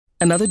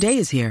Another day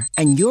is here,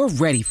 and you're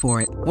ready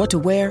for it. What to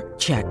wear?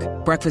 Check.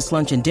 Breakfast,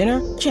 lunch, and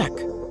dinner? Check.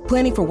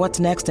 Planning for what's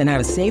next and how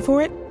to save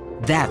for it?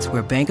 That's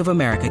where Bank of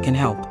America can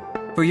help.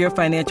 For your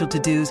financial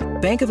to-dos,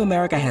 Bank of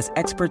America has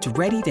experts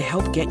ready to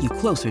help get you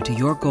closer to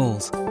your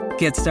goals.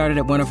 Get started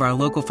at one of our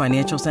local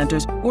financial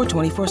centers or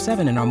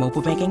 24/7 in our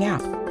mobile banking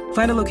app.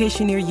 Find a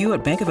location near you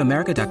at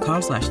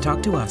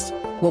bankofamerica.com/talktous.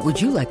 What would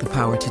you like the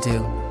power to do?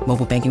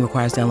 Mobile banking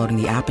requires downloading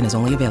the app and is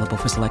only available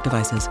for select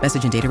devices.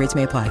 Message and data rates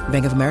may apply.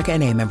 Bank of America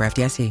N.A., member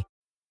FDIC.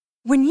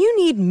 When you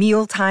need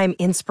mealtime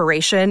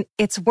inspiration,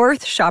 it's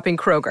worth shopping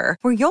Kroger,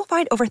 where you'll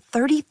find over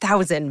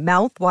 30,000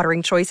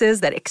 mouth-watering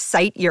choices that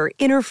excite your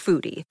inner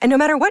foodie. And no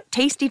matter what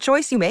tasty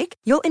choice you make,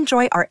 you'll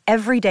enjoy our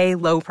everyday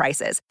low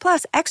prices,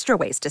 plus extra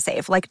ways to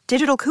save, like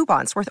digital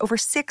coupons worth over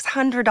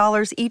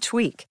 $600 each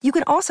week. You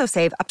can also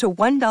save up to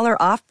 $1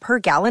 off per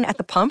gallon at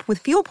the pump with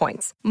fuel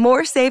points.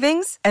 More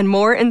savings and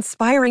more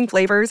inspiring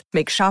flavors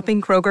make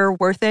shopping Kroger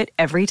worth it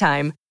every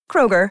time.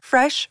 Kroger,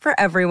 fresh for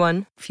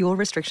everyone. Fuel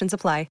restrictions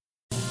apply.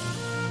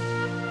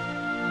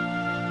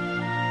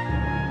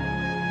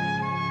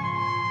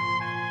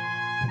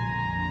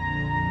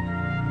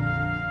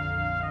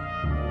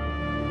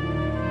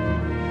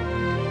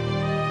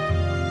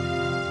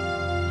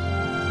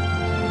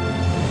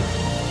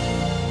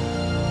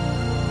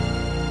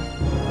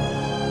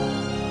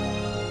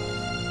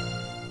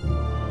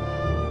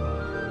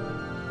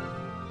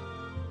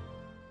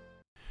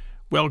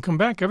 Welcome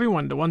back,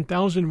 everyone, to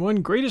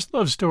 1001 Greatest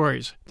Love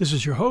Stories. This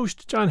is your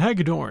host, John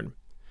Hagedorn.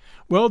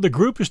 Well, the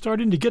group is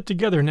starting to get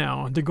together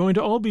now. They're going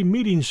to all be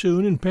meeting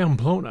soon in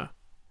Pamplona.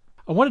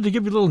 I wanted to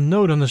give you a little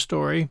note on the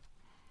story.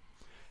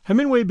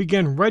 Hemingway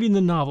began writing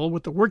the novel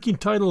with the working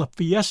title of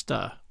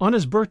Fiesta on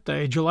his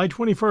birthday, July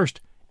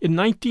 21st, in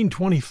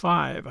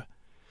 1925.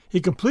 He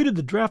completed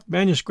the draft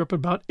manuscript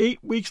about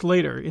 8 weeks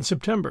later, in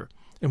September,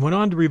 and went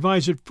on to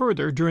revise it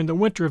further during the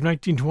winter of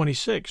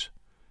 1926.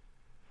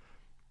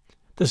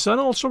 The Sun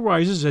Also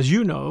Rises, as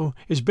you know,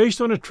 is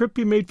based on a trip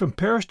he made from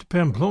Paris to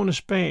Pamplona,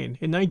 Spain,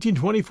 in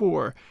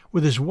 1924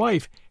 with his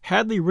wife,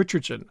 Hadley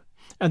Richardson,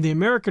 and the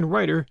American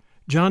writer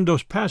John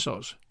Dos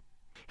Passos.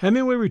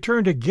 Hemingway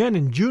returned again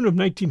in June of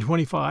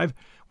 1925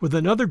 with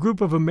another group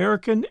of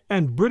American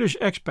and British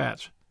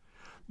expats.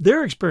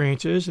 Their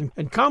experiences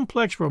and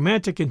complex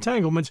romantic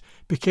entanglements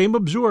became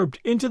absorbed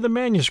into the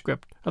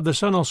manuscript of The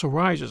Sun Also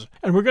Rises,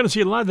 and we're going to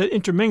see a lot of that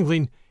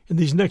intermingling in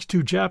these next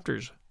two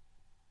chapters.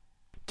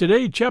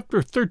 Today,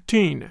 Chapter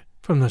 13,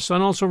 from The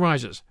Sun Also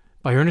Rises,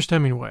 by Ernest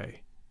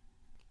Hemingway.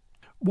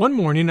 One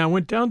morning I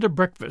went down to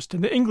breakfast,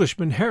 and the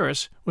Englishman,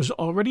 Harris, was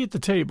already at the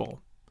table.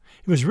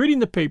 He was reading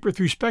the paper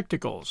through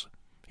spectacles.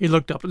 He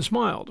looked up and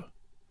smiled.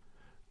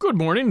 "Good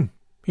morning,"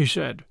 he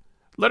said.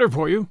 "Letter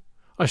for you."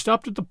 I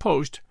stopped at the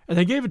post, and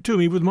they gave it to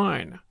me with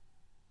mine.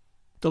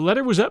 The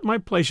letter was at my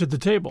place at the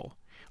table,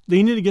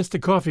 leaning against the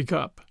coffee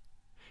cup.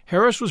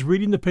 Harris was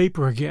reading the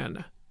paper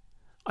again.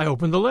 I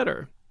opened the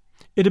letter.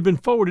 It had been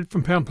forwarded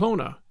from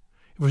Pamplona.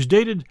 It was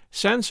dated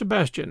San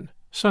Sebastian,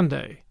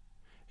 Sunday.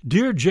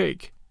 Dear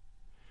Jake,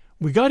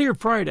 we got here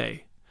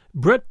Friday.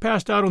 Brett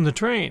passed out on the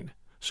train,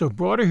 so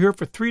brought her here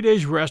for 3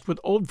 days' rest with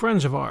old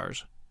friends of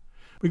ours.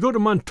 We go to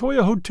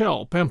Montoya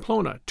Hotel,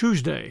 Pamplona,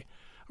 Tuesday,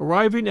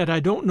 arriving at I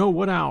don't know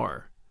what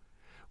hour.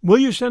 Will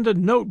you send a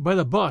note by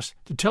the bus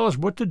to tell us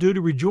what to do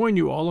to rejoin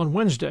you all on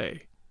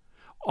Wednesday?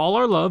 All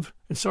our love,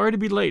 and sorry to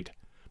be late,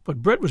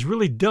 but Brett was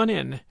really done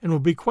in and will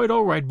be quite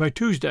all right by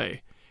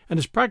Tuesday, and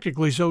is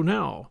practically so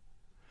now.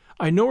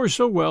 I know her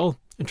so well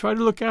and try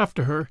to look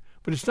after her,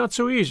 but it's not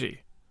so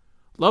easy.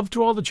 Love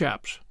to all the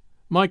chaps.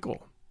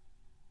 Michael.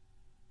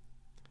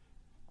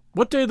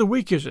 What day of the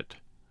week is it?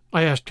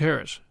 I asked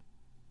Harris.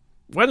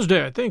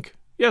 Wednesday, I think.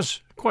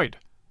 Yes, quite.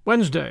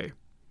 Wednesday.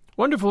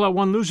 Wonderful how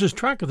one loses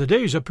track of the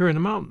days up here in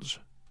the mountains.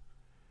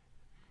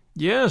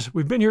 Yes,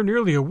 we've been here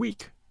nearly a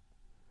week.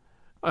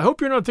 I hope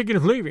you're not thinking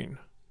of leaving.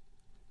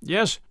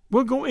 Yes,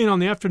 we'll go in on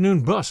the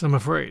afternoon bus, I'm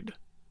afraid.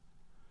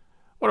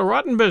 What a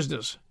rotten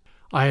business.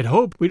 I had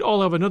hoped we'd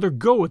all have another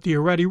go at the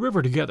Irati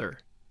River together.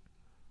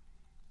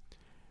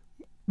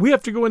 We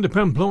have to go into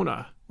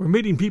Pamplona. We're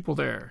meeting people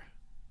there.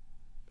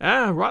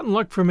 Rotten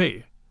luck for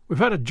me. We've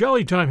had a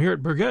jolly time here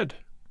at Burget.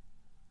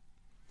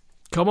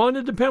 Come on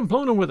into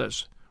Pamplona with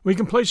us. We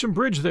can play some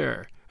bridge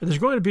there, and there's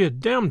going to be a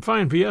damned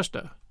fine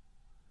fiesta.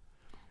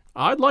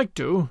 I'd like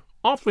to.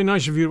 Awfully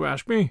nice of you to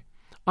ask me.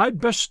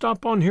 I'd best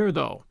stop on here,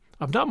 though.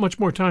 I've not much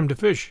more time to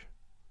fish.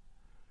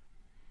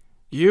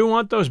 You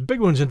want those big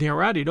ones in the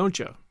Irati, don't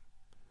you?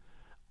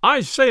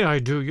 I say I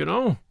do, you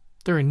know.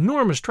 They're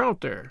enormous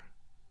trout there.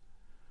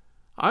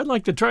 I'd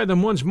like to try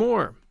them once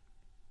more.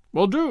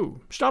 Well,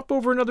 do. Stop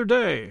over another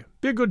day.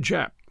 Be a good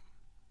chap.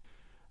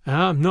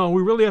 No,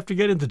 we really have to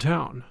get into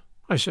town,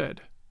 I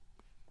said.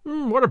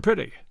 What a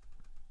pity.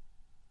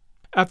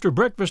 After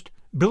breakfast,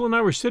 Bill and I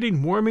were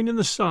sitting warming in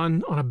the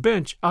sun on a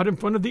bench out in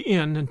front of the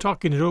inn and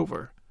talking it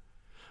over.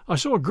 I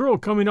saw a girl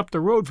coming up the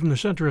road from the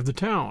center of the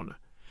town.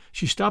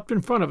 She stopped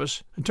in front of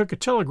us and took a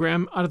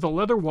telegram out of the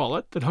leather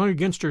wallet that hung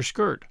against her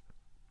skirt.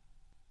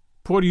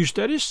 Port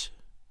Eustace?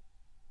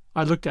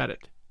 I looked at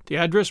it. The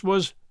address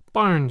was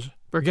Barnes,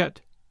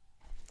 Burget.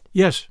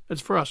 Yes,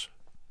 it's for us.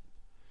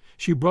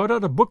 She brought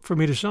out a book for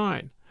me to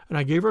sign, and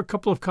I gave her a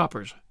couple of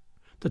coppers.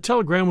 The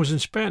telegram was in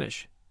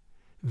Spanish.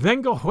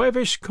 Vengo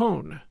jueves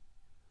con.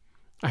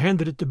 I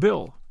handed it to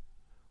Bill.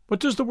 What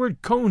does the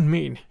word con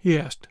mean? He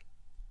asked.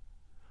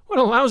 What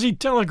a lousy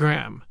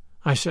telegram,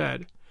 I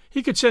said.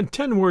 He could send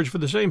 10 words for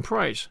the same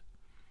price.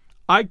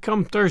 I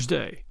come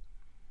Thursday.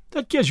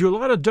 That gives you a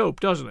lot of dope,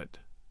 doesn't it?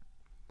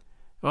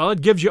 Well,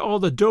 it gives you all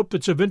the dope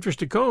that's of interest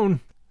to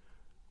Cone.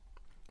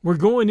 We're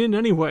going in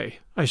anyway,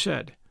 I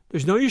said.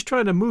 There's no use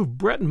trying to move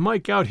Brett and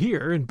Mike out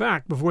here and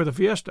back before the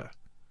fiesta.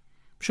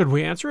 Should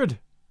we answer it?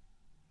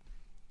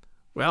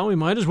 Well, we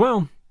might as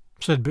well,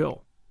 said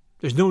Bill.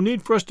 There's no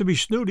need for us to be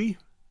snooty.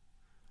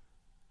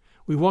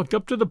 We walked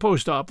up to the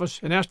post office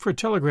and asked for a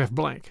telegraph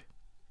blank.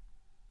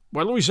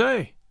 What'll we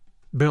say?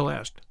 Bill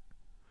asked.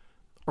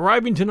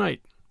 Arriving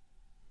tonight.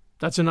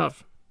 That's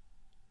enough.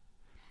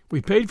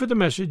 We paid for the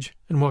message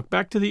and walked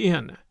back to the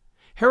inn.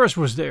 Harris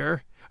was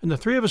there, and the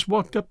three of us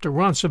walked up to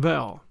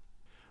Roncesvalles.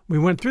 We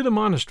went through the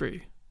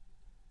monastery.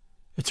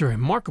 It's a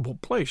remarkable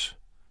place,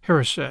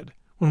 Harris said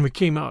when we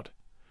came out,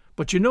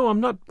 but you know I'm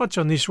not much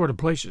on these sort of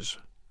places.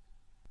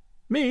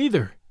 Me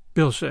either,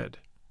 Bill said.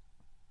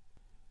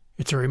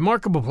 It's a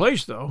remarkable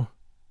place, though,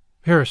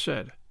 Harris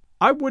said.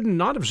 I wouldn't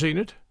not have seen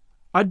it.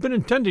 I'd been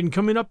intending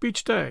coming up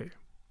each day.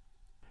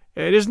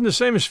 It isn't the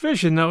same as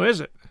fishing, though,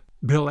 is it?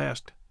 Bill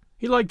asked.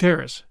 He liked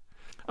Harris.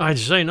 I'd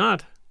say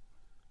not.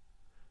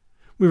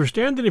 We were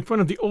standing in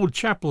front of the old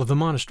chapel of the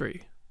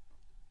monastery.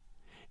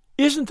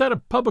 Isn't that a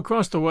pub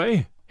across the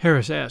way?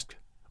 Harris asked.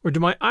 Or do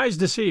my eyes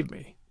deceive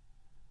me?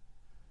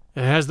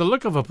 It has the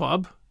look of a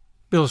pub,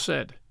 Bill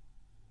said.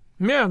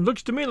 Yeah,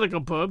 looks to me like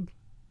a pub,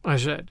 I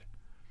said.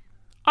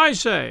 I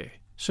say,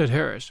 said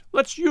Harris,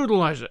 let's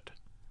utilize it.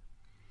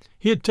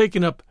 He had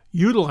taken up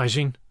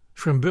utilizing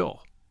from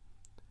Bill.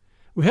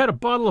 We had a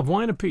bottle of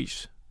wine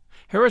apiece.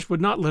 Harris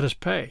would not let us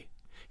pay.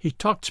 He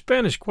talked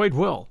Spanish quite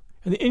well,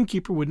 and the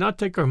innkeeper would not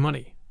take our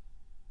money.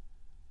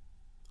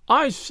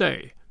 I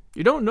say,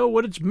 you don't know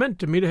what it's meant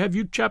to me to have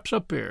you chaps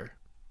up here.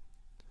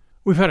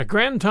 We've had a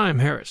grand time,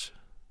 Harris.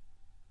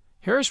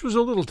 Harris was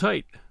a little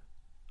tight.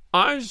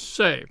 I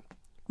say,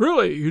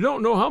 really, you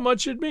don't know how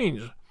much it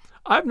means.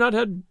 I've not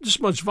had this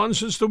much fun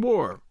since the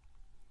war.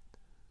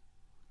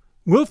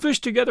 We'll fish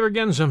together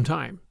again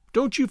sometime.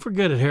 Don't you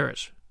forget it,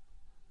 Harris.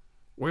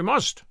 We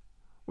must.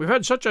 We've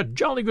had such a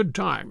jolly good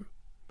time.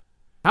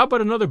 How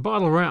about another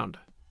bottle round?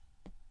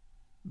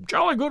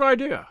 Jolly good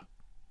idea,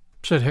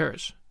 said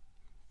Harris.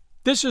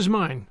 This is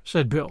mine,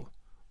 said Bill,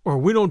 or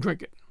we don't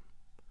drink it.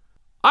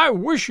 I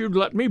wish you'd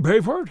let me pay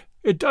for it.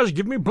 It does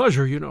give me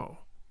pleasure, you know.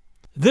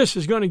 This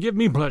is going to give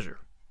me pleasure,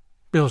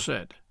 Bill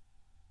said.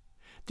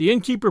 The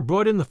innkeeper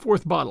brought in the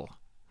 4th bottle.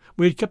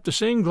 We had kept the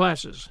same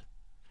glasses.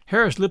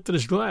 Harris lifted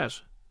his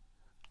glass.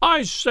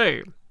 I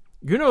say,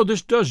 you know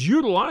this does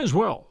utilize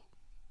well.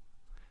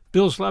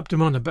 Bill slapped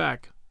him on the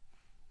back.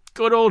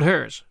 Good old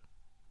Harris.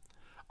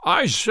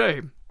 I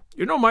say,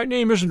 you know my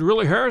name isn't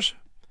really Harris.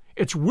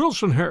 It's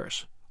Wilson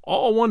Harris,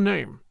 all one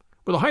name,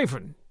 with a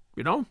hyphen,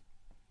 you know.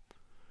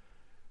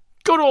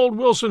 Good old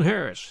Wilson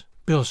Harris,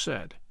 Bill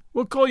said.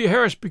 We'll call you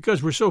Harris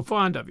because we're so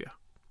fond of you.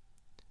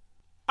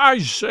 I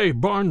say,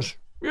 Barnes,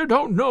 you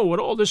don't know what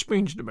all this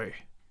means to me.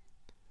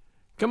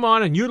 Come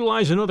on and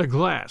utilize another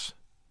glass,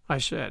 I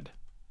said.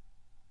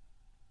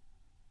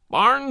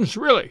 Barnes,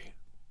 really?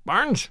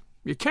 Barnes,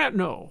 you can't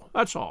know,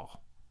 that's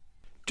all.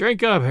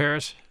 Drink up,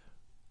 Harris.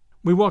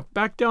 We walked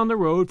back down the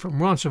road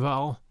from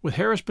Roncesvalles with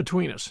Harris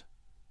between us.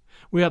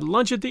 We had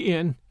lunch at the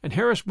inn, and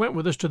Harris went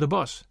with us to the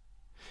bus.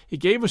 He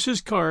gave us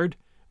his card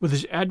with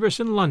his address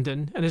in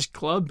London and his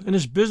club and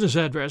his business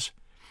address,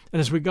 and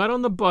as we got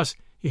on the bus,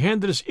 he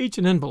handed us each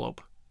an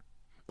envelope.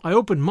 I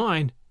opened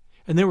mine,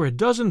 and there were a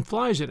dozen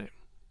flies in it.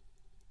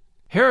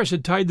 Harris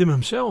had tied them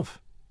himself.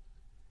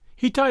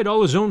 He tied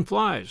all his own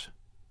flies.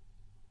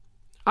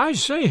 I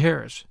say,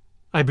 Harris,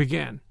 I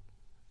began.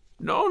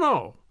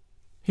 No,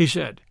 he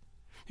said.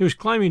 He was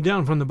climbing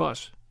down from the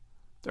bus.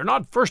 They're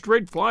not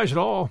first-rate flies at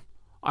all.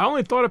 I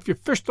only thought if you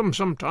fished them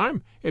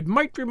sometime, it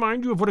might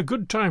remind you of what a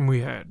good time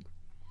we had.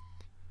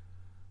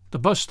 The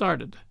bus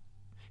started.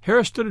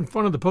 Harris stood in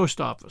front of the post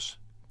office.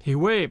 He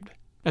waved.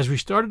 As we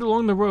started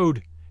along the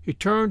road, he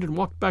turned and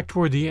walked back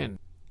toward the inn.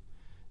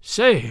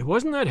 Say,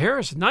 wasn't that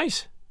Harris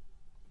nice?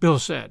 Bill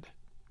said.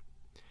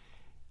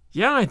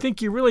 Yeah, I think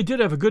he really did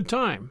have a good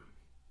time.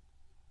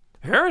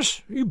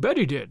 Harris? You bet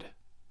he did.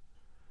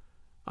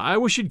 I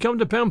wish he'd come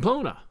to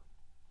Pamplona.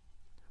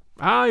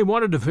 He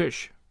wanted to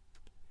fish.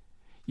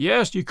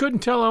 Yes, you couldn't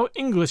tell how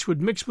English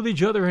would mix with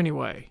each other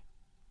anyway.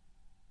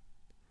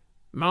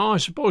 No, I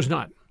suppose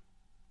not.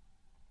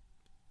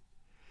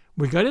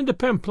 We got into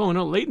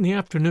Pamplona late in the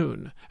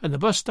afternoon, and the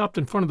bus stopped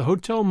in front of the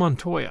Hotel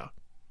Montoya.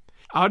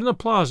 Out in the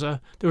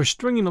plaza, they were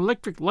stringing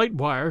electric light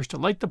wires to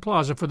light the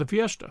plaza for the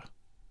fiesta.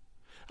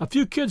 A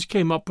few kids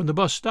came up when the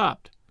bus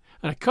stopped,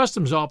 and a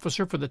customs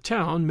officer for the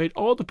town made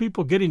all the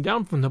people getting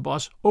down from the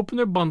bus open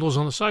their bundles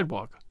on the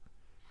sidewalk.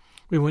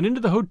 We went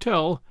into the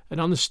hotel, and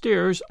on the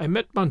stairs I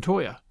met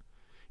Montoya.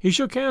 He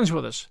shook hands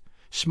with us,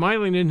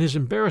 smiling in his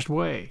embarrassed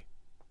way.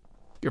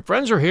 "Your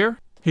friends are here,"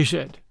 he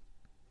said.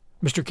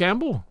 "Mr.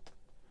 Campbell?"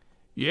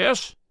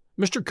 "Yes,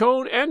 Mr.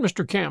 Cone and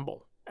Mr.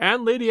 Campbell,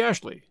 and Lady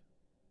Ashley."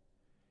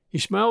 He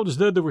smiled as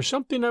though there were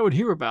something I would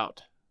hear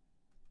about.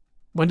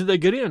 "When did they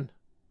get in?"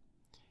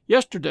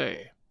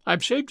 "Yesterday.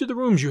 I've saved you the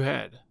rooms you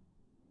had."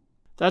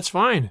 "That's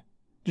fine.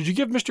 Did you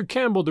give Mr.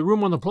 Campbell the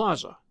room on the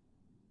plaza?"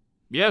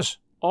 "Yes,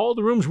 all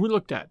the rooms we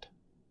looked at."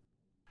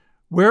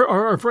 "Where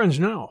are our friends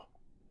now?"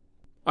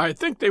 "I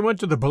think they went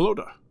to the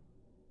Pelota."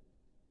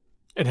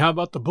 "And how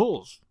about the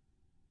Bulls?"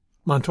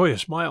 Montoya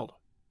smiled.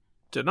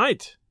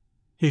 "Tonight,"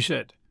 he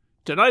said.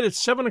 "Tonight at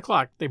 7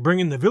 o'clock they bring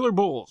in the Viller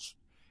Bulls,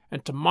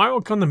 and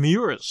tomorrow come the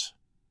Miuras.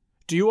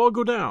 Do you all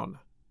go down?"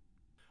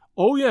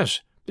 "Oh,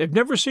 yes. They've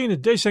never seen a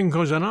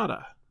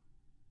desencosanada."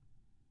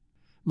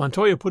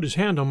 Montoya put his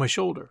hand on my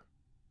shoulder.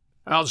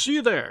 "I'll see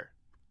you there."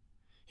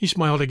 He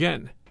smiled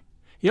again.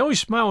 He always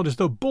smiled as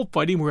though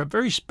bullfighting were a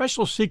very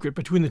special secret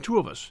between the two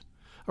of us,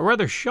 a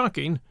rather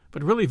shocking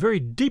but really very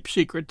deep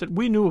secret that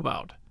we knew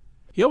about.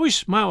 He always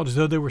smiled as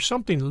though there were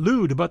something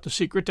lewd about the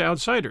secret to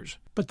outsiders,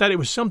 but that it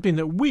was something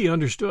that we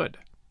understood.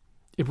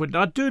 It would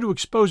not do to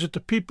expose it to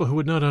people who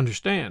would not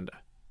understand.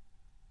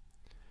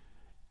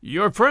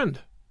 "Your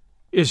friend,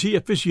 is he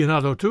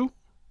aficionado too?"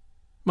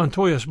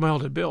 Montoya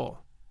smiled at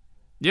Bill.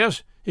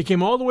 "Yes, he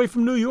came all the way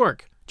from New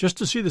York just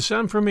to see the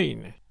San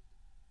Fermin."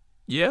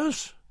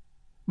 "Yes?"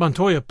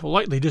 Montoya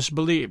politely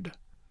disbelieved.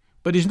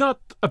 "But he's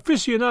not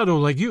aficionado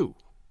like you."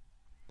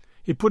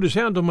 He put his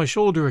hand on my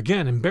shoulder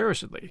again,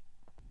 embarrassedly.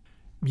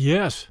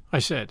 "Yes," I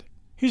said,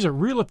 "he's a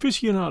real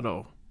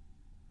aficionado."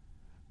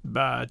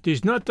 "But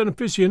he's not an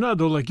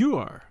aficionado like you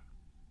are."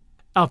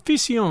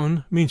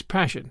 Afición means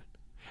passion.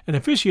 An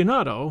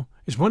aficionado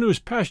is one who is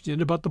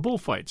passionate about the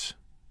bullfights.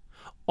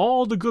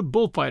 All the good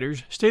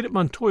bullfighters stayed at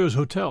Montoya's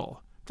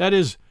hotel. That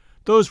is,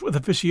 those with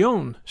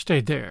afición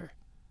stayed there.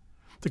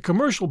 The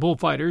commercial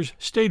bullfighters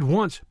stayed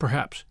once,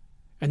 perhaps,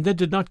 and then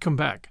did not come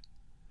back.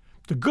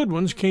 The good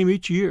ones came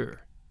each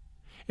year.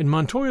 In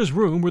Montoya's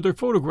room were their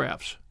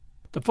photographs.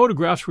 The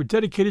photographs were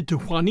dedicated to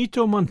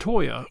Juanito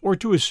Montoya or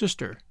to his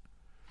sister.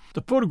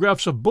 The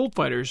photographs of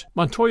bullfighters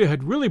Montoya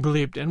had really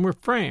believed in were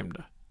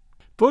framed.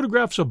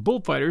 Photographs of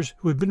bullfighters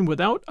who had been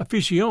without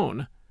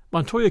afición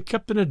Montoya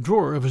kept in a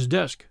drawer of his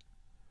desk.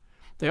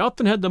 They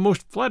often had the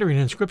most flattering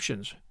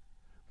inscriptions,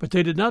 but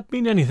they did not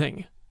mean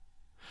anything.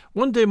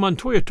 One day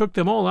Montoya took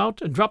them all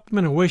out and dropped them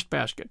in a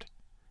wastebasket.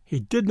 He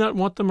did not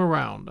want them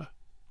around.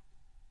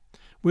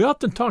 We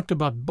often talked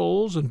about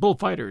bulls and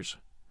bullfighters.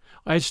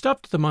 I had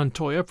stopped at the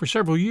Montoya for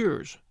several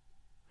years.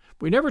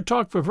 We never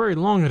talked for very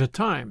long at a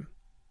time.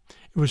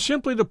 It was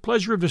simply the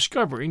pleasure of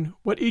discovering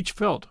what each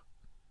felt.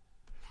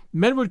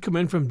 Men would come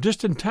in from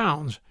distant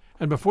towns,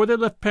 and before they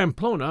left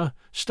Pamplona,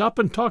 stop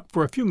and talk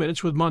for a few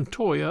minutes with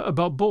Montoya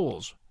about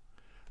bulls.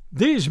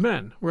 These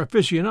men were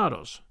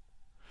aficionados.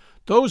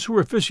 Those who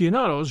were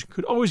aficionados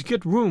could always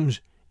get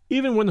rooms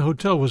even when the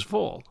hotel was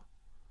full.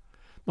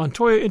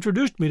 Montoya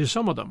introduced me to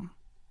some of them.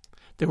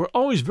 They were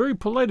always very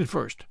polite at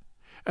first,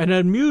 and it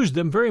amused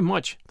them very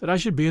much that I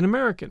should be an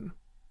American.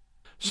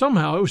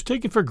 Somehow it was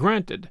taken for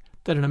granted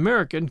that an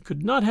American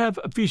could not have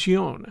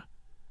afición.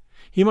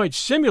 He might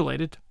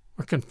simulate it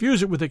or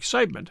confuse it with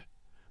excitement,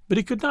 but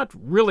he could not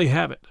really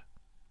have it.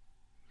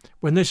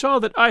 When they saw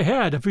that I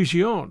had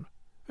afición,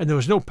 and there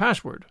was no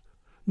password,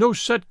 no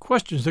set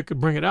questions that could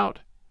bring it out,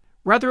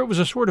 rather it was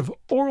a sort of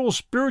oral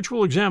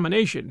spiritual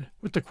examination,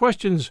 with the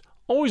questions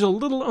always a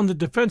little on the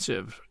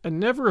defensive and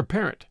never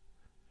apparent.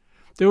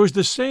 There was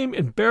the same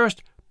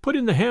embarrassed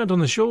putting the hand on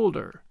the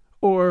shoulder,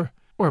 or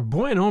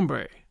buen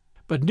hombre,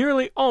 but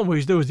nearly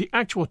always there was the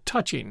actual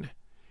touching.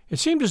 It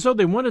seemed as though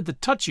they wanted to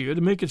touch you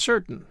to make it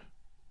certain.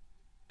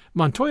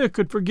 Montoya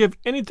could forgive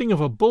anything of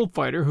a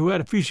bullfighter who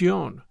had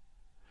afición.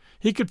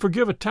 He could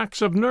forgive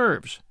attacks of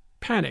nerves,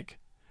 panic,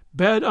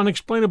 bad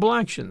unexplainable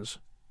actions,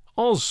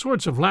 all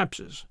sorts of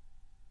lapses.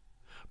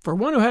 For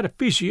one who had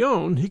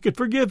afición, he could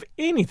forgive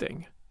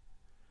anything.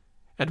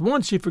 At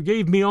once he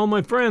forgave me all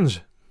my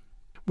friends.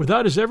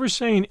 Without his ever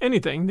saying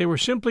anything, they were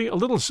simply a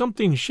little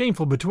something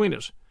shameful between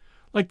us,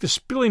 like the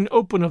spilling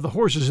open of the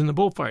horses in the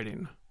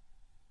bullfighting.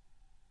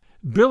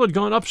 Bill had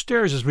gone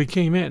upstairs as we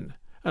came in,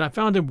 and I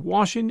found him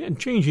washing and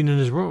changing in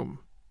his room.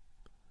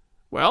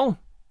 "Well,"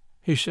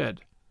 he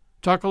said,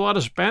 "talk a lot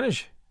of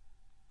Spanish?"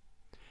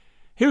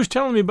 He was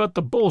telling me about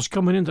the bulls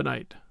coming in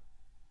tonight.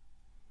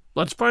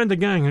 "Let's find the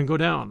gang and go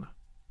down."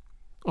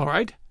 "All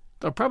right.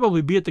 They'll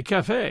probably be at the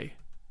cafe."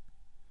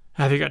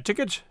 "Have you got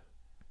tickets?"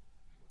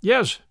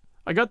 "Yes.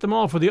 I got them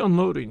all for the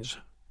unloadings."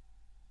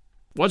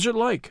 "What's it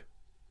like?"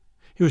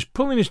 He was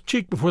pulling his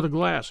cheek before the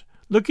glass,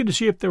 looking to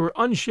see if there were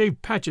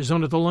unshaved patches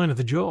under the line of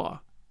the jaw.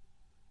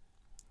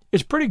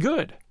 "It's pretty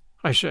good,"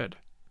 I said.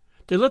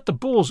 "They let the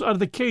bulls out of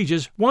the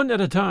cages one at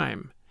a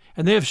time,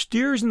 and they have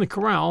steers in the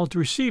corral to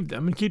receive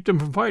them and keep them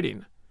from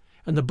fighting,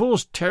 and the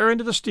bulls tear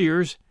into the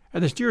steers,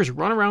 and the steers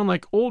run around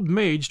like old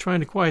maids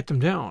trying to quiet them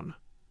down."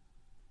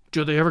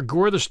 "Do they ever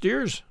gore the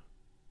steers?"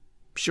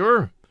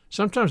 "Sure.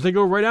 Sometimes they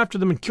go right after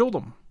them and kill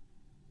them."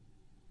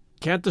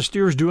 "Can't the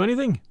steers do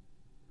anything?"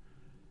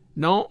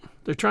 "No,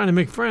 they're trying to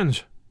make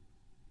friends."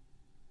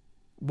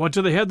 What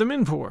do they have them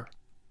in for?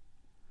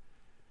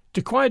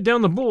 To quiet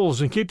down the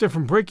bulls and keep them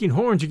from breaking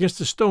horns against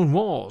the stone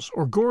walls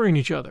or goring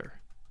each other.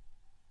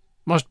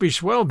 Must be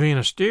swell being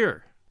a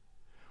steer.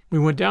 We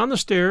went down the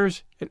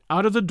stairs and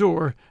out of the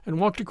door and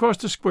walked across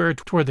the square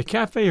toward the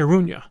Café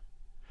Aruña.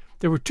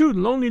 There were 2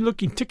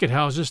 lonely-looking ticket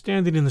houses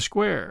standing in the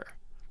square.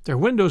 Their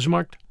windows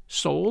marked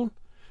Sol,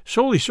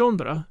 Sol y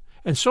Sombra,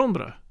 and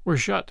Sombra were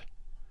shut.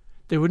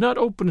 They would not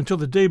open until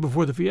the day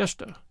before the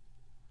fiesta.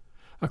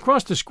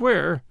 Across the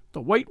square, the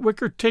white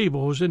wicker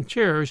tables and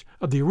chairs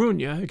of the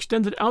Aruña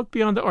extended out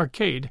beyond the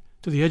arcade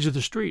to the edge of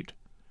the street.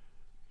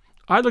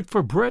 I looked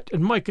for Brett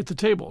and Mike at the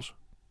tables.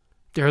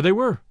 There they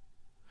were.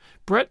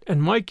 Brett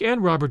and Mike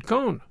and Robert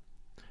Cohn.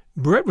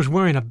 Brett was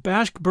wearing a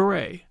Basque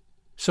beret.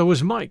 So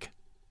was Mike.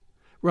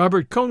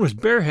 Robert Cohn was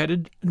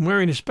bareheaded and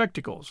wearing his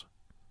spectacles.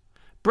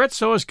 Brett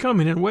saw us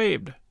coming and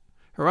waved.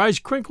 Her eyes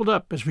crinkled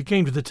up as we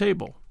came to the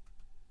table.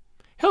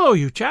 "Hello,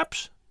 you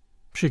chaps,"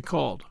 she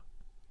called.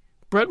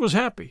 Brett was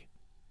happy.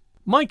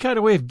 Mike had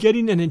a way of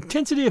getting an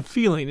intensity of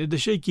feeling into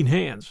shaking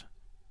hands.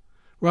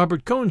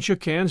 Robert Cohn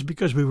shook hands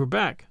because we were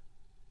back.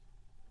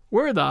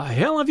 "Where the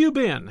hell have you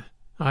been?"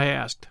 I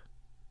asked.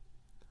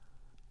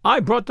 "I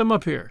brought them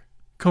up here,"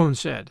 Cohn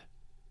said.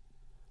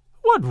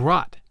 "What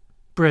rot,"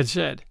 Brett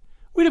said.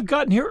 "We'd have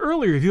gotten here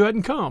earlier if you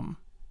hadn't come."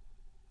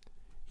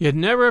 "You'd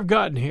never have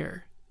gotten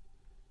here."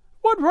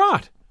 "What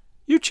rot!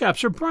 You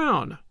chaps are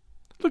brown.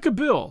 Look at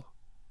Bill."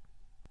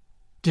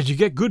 "Did you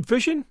get good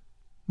fishing?"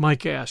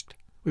 Mike asked.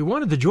 "We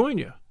wanted to join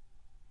you."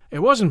 "It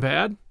wasn't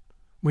bad.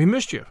 We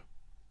missed you."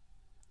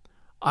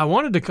 "I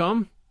wanted to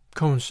come,"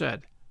 Cohn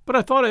said, "but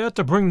I thought I ought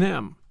to bring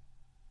them."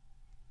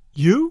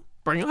 "You?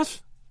 Bring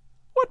us?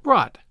 What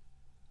rot?"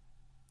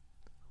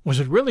 "Was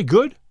it really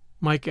good?"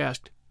 Mike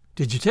asked.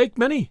 "Did you take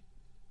many?"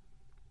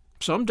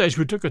 "Some days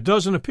we took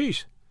 12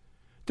 apiece.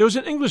 There was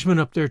an Englishman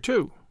up there,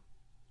 too."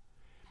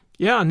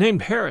 "Yeah,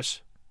 named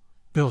Harris,"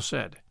 Bill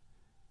said.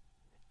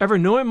 "Ever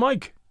know him,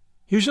 Mike?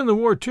 He was in the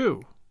war,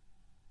 too."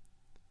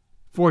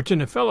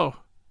 "Fortunate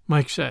fellow,"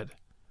 Mike said.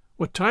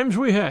 "What times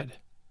we had.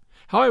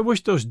 How I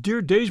wish those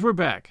dear days were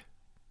back."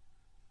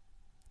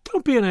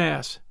 "Don't be an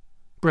ass,"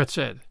 Brett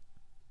said.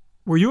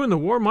 "Were you in the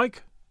war,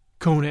 Mike?"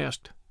 Cohn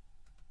asked.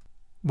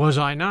 "Was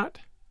I not?"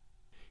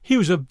 "He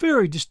was a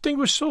very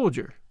distinguished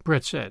soldier,"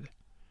 Brett said.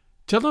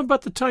 "Tell him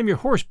about the time your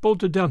horse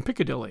bolted down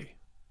Piccadilly."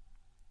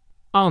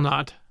 "I'll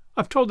not.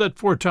 I've told that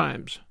 4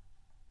 times.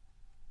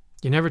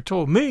 "You never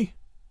told me,"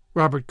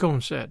 Robert Cohn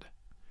said.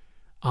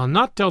 "I'll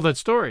not tell that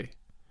story.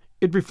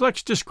 It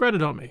reflects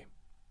discredit on me."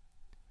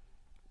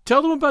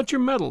 "Tell them about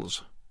your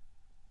medals."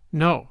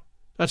 "No,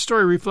 that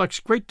story reflects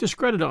great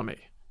discredit on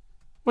me."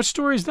 "What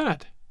story is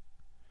that?"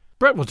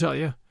 "Brett will tell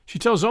you. She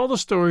tells all the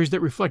stories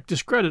that reflect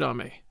discredit on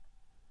me."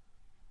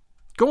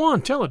 "Go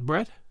on, tell it,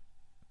 Brett."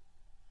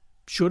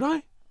 "Should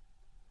I?"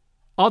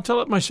 "I'll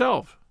tell it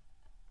myself."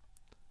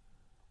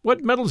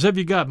 "What medals have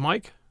you got,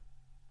 Mike?"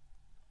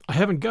 "I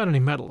haven't got any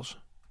medals."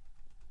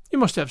 "You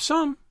must have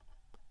some."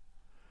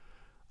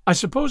 "I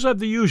suppose I've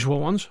the usual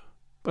ones,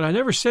 but I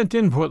never sent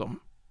in for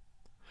them.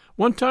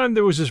 One time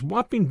there was this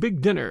whopping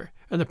big dinner,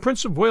 and the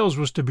Prince of Wales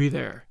was to be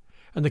there,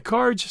 and the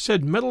cards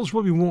said medals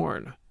will be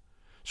worn.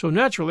 So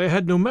naturally I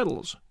had no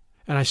medals,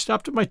 and I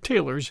stopped at my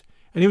tailor's,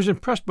 and he was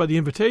impressed by the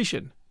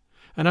invitation,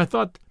 and I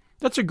thought,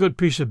 that's a good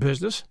piece of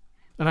business,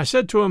 and I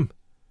said to him,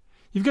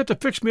 'You've got to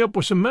fix me up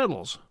with some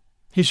medals.'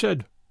 He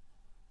said,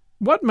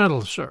 'What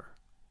medals, sir?'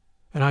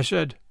 And I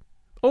said,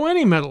 'Oh,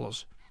 any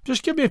medals.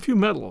 Just give me a few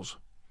medals.'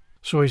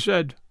 So he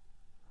said,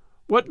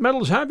 'What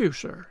medals have you,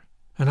 sir?'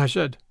 And I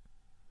said,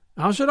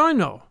 'How should I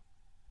know?'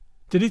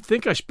 Did he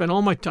think I spent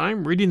all my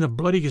time reading the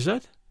bloody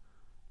Gazette?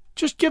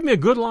 'Just give me a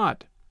good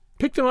lot.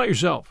 Pick them out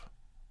yourself.'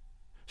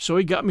 So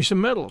he got me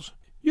some medals,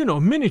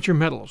 miniature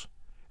medals,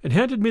 and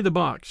handed me the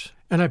box,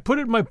 and I put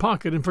it in my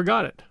pocket and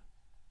forgot it.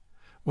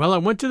 Well, I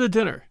went to the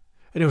dinner,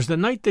 and it was the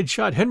night they'd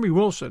shot Henry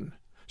Wilson,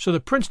 so the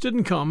prince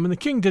didn't come and the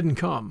king didn't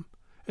come,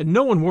 and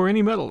no one wore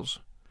any medals,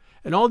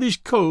 and all these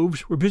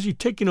coves were busy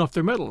taking off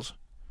their medals,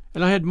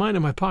 and I had mine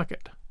in my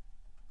pocket."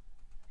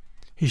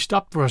 He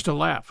stopped for us to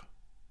laugh.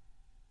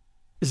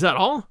 "Is that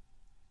all?"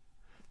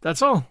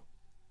 "That's all.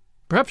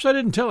 Perhaps I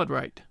didn't tell it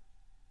right."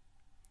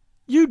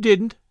 "You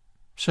didn't,"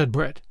 said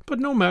Brett, "but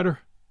no matter."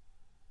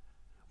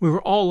 We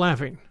were all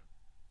laughing.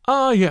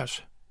 "Ah,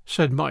 yes,"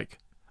 said Mike.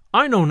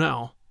 "I know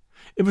now.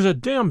 It was a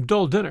damn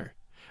dull dinner,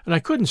 and I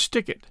couldn't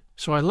stick it,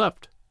 so I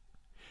left.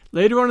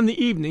 Later on in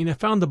the evening I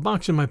found the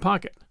box in my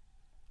pocket.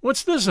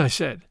 'What's this?' I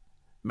said.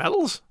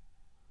 'Medals?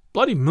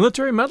 Bloody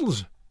military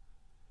medals?'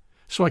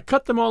 So I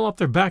cut them all off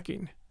their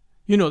backing.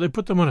 They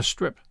put them on a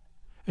strip,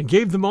 and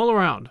gave them all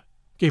around,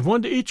 gave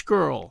one to each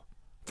girl,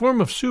 form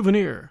of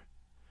souvenir.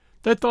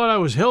 They thought I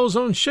was hell's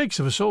own shakes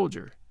of a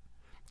soldier.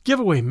 Give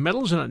away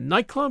medals in a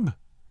nightclub?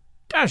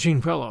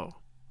 Dashing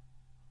fellow."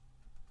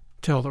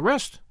 "Tell the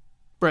rest,"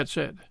 Brett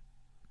said.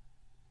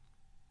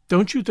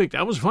 "Don't you think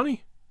that was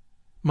funny?"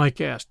 Mike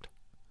asked.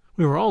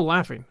 We were all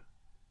laughing.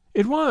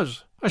 It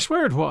was. I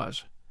swear it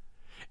was.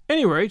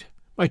 Any rate,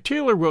 my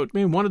tailor wrote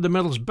me and wanted the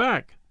medals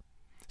back.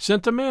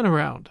 Sent the man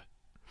around.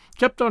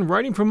 Kept on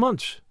writing for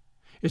months.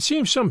 It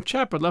seems some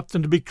chap had left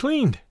them to be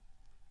cleaned.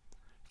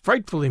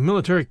 Frightfully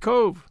military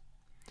cove.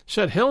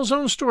 Set hell's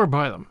own store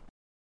by them.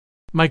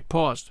 Mike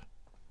paused.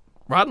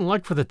 Rotten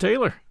luck for the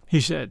tailor,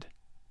 he said.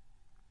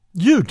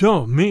 You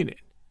don't mean it,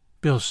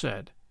 Bill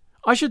said.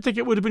 I should think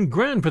it would have been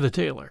grand for the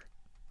tailor.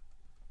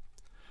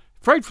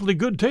 Frightfully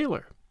good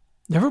tailor.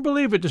 Never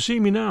believe it to see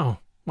me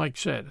now, Mike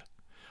said.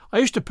 I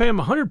used to pay him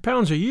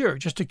 £100 a year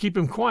just to keep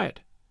him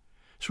quiet,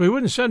 so he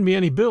wouldn't send me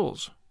any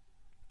bills.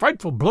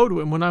 Frightful blow to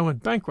him when I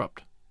went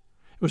bankrupt.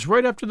 It was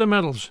right after the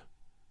medals.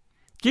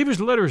 Gave his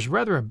letters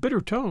rather a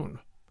bitter tone.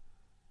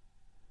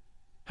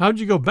 How'd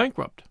you go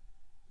bankrupt?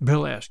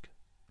 Bill asked.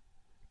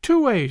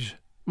 2 ways,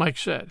 Mike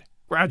said.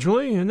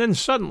 Gradually and then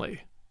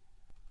suddenly.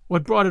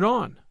 What brought it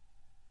on?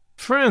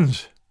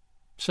 Friends,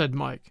 said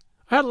Mike.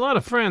 I had a lot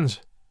of friends.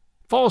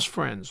 False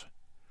friends.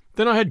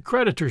 Then I had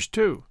creditors,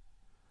 too.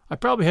 I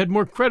probably had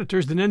more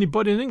creditors than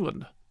anybody in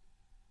England.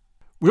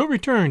 We'll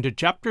return to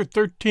Chapter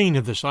 13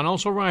 of The Sun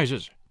Also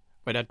Rises,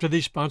 right after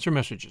these sponsor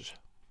messages.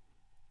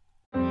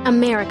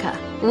 America.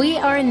 We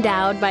are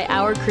endowed by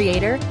our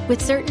Creator with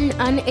certain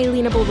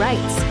unalienable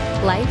rights: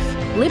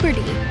 life,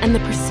 liberty, and the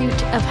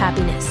pursuit of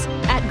happiness.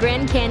 At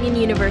Grand Canyon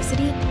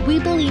University, we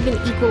believe in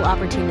equal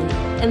opportunity,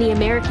 and the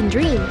American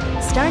dream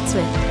starts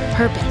with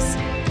purpose.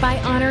 By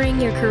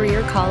honoring your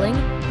career calling,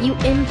 you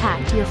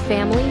impact your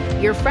family,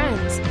 your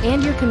friends,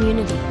 and your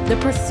community. The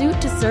pursuit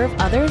to serve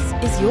others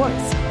is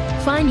yours.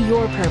 Find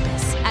your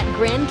purpose at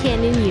Grand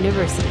Canyon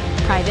University.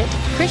 Private,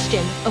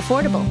 Christian,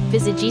 affordable.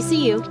 Visit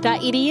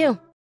gcu.edu.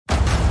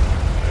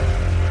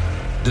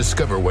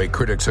 Discover why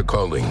critics are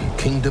calling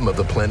Kingdom of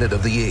the Planet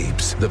of the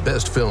Apes the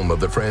best film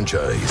of the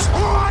franchise.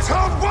 What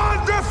a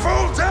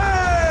wonderful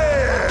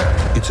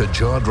day! It's a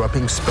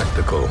jaw-dropping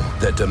spectacle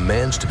that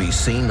demands to be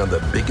seen on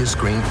the biggest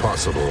screen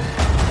possible.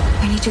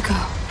 We need to go.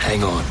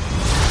 Hang on.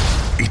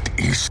 It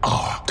is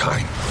our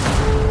time.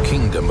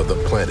 Kingdom of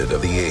the Planet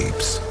of the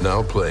Apes.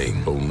 Now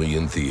playing only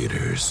in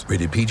theaters.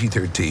 Rated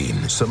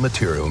PG-13. Some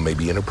material may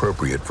be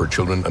inappropriate for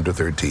children under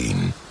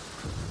 13.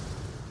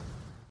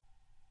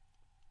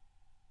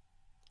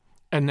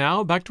 And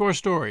now, back to our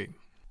story.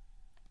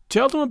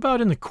 Tell them about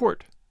in the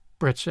court,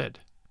 Brett said.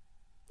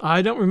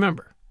 I don't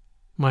remember,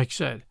 Mike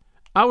said.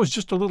 I was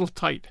just a little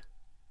tight.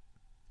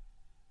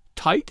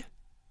 Tight?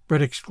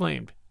 Brett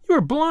exclaimed. You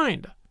were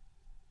blind.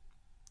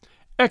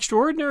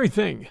 Extraordinary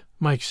thing,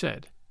 Mike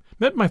said.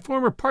 Met my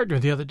former partner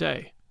the other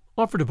day.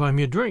 Offered to buy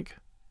me a drink.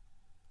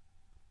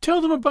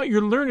 Tell them about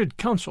your learned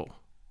counsel,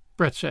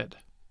 Brett said.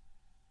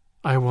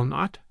 I will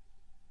not,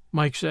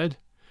 Mike said.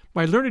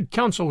 My learned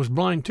counsel was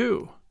blind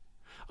too.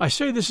 I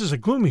say this is a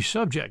gloomy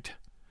subject.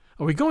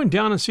 Are we going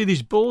down and see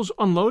these bulls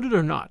unloaded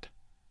or not?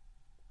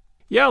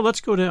 Yeah,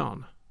 let's go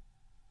down.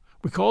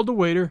 We called the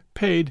waiter,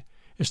 paid,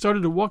 and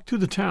started to walk through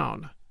the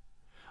town.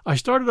 I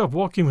started off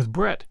walking with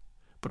Brett,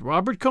 but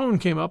Robert Cohn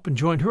came up and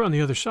joined her on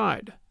the other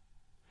side.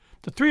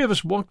 The three of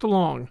us walked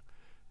along,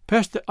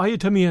 past the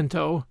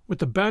Ayuntamiento with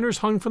the banners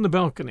hung from the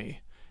balcony,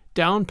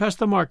 down past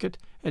the market,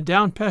 and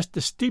down past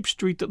the steep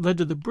street that led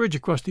to the bridge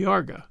across the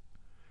Arga.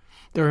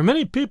 There were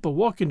many people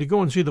walking to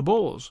go and see the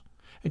bulls,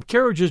 and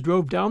carriages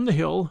drove down the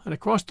hill and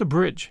across the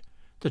bridge,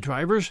 the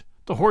drivers,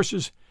 the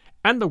horses,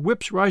 and the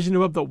whips rising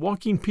above the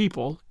walking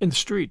people in the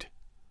street.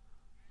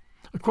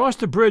 Across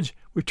the bridge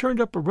we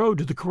turned up a road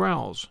to the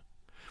corrals.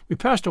 We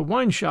passed a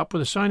wine shop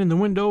with a sign in the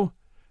window,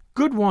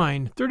 Good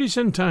wine, 30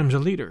 centimes a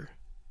liter.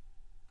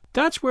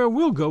 That's where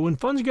we'll go when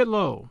funds get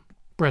low,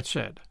 Brett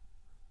said.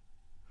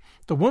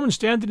 The woman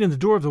standing in the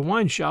door of the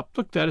wine shop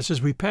looked at us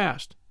as we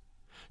passed.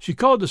 She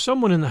called to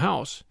someone in the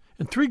house,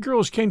 and 3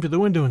 girls came to the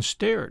window and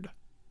stared.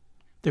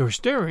 They were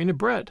staring at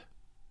Brett.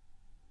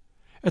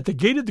 At the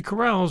gate of the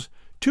corrals,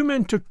 2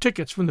 men took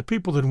tickets from the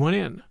people that went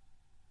in.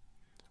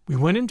 We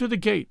went into the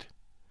gate.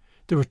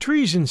 There were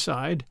trees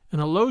inside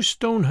and a low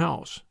stone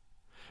house.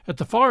 At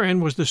the far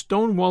end was the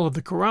stone wall of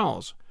the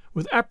corrals,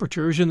 with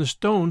apertures in the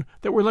stone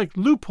that were like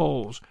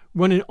loopholes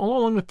running all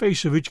along the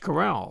face of each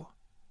corral.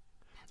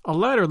 A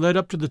ladder led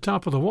up to the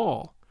top of the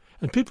wall,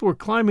 and people were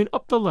climbing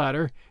up the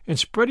ladder and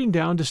spreading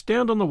down to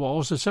stand on the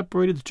walls that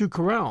separated the 2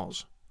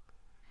 corrals.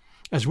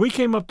 As we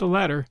came up the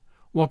ladder,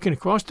 walking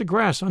across the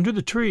grass under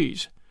the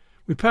trees,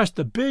 we passed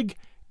the big,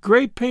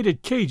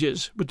 gray-painted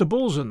cages with the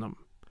bulls in them.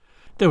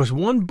 There was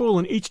 1 bull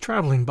in each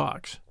traveling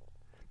box.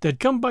 They had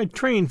come by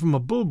train from a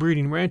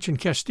bull-breeding ranch in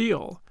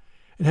Castile,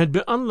 and had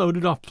been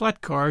unloaded off flat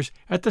cars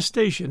at the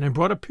station and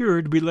brought up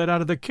here to be let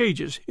out of their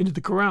cages into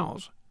the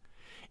corrals.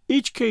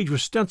 Each cage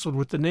was stenciled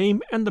with the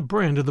name and the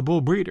brand of the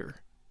bull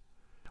breeder.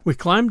 We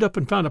climbed up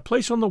and found a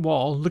place on the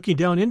wall looking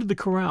down into the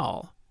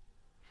corral.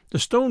 The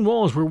stone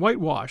walls were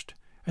whitewashed,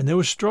 and there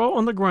was straw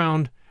on the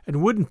ground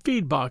and wooden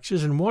feed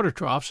boxes and water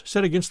troughs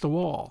set against the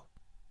wall.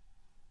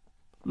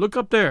 Look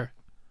up there,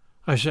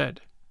 I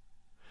said.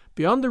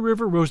 Beyond the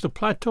river rose the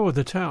plateau of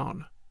the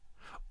town.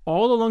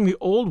 All along the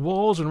old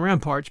walls and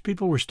ramparts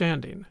people were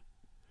standing.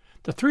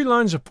 The 3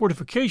 lines of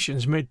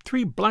fortifications made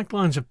 3 black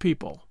lines of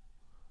people.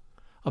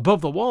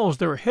 Above the walls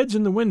there were heads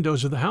in the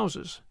windows of the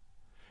houses.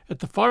 At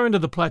the far end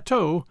of the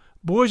plateau,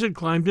 boys had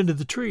climbed into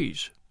the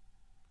trees.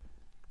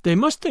 "They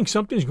must think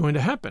something's going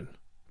to happen,"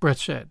 Brett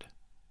said.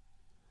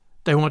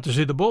 "They want to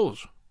see the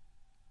bulls."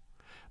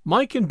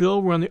 Mike and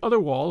Bill were on the other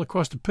wall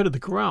across the pit of the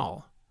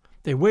corral.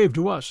 They waved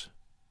to us.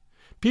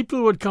 People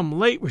who had come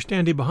late were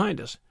standing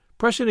behind us,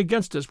 pressing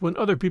against us when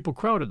other people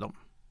crowded them.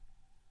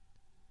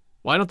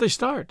 "Why don't they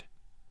start?"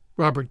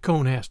 Robert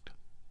Cohn asked.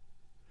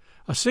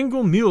 A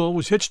single mule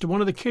was hitched to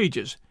one of the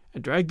cages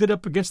and dragged it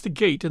up against the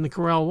gate in the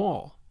corral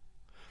wall.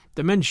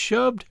 The men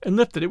shoved and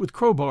lifted it with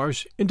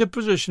crowbars into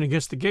position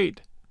against the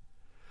gate.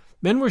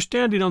 Men were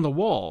standing on the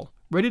wall,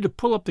 ready to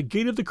pull up the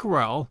gate of the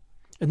corral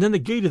and then the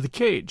gate of the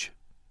cage.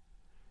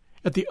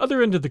 At the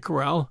other end of the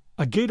corral,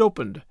 a gate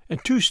opened,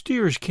 and 2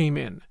 steers came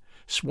in,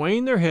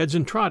 swaying their heads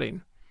and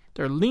trotting,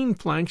 their lean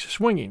flanks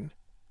swinging.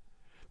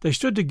 They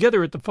stood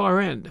together at the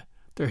far end,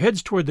 their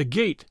heads toward the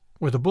gate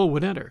where the bull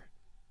would enter.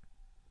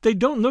 "They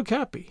don't look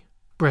happy,"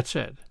 Brett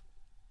said.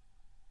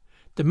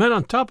 The men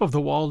on top of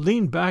the wall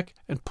leaned back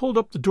and pulled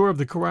up the door of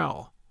the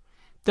corral.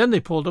 Then they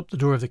pulled up the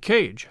door of the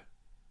cage.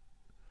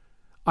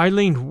 I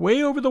leaned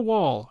way over the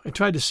wall and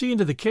tried to see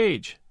into the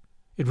cage.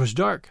 It was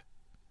dark.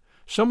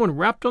 Someone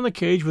rapped on the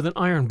cage with an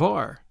iron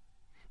bar.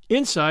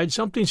 Inside,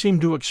 something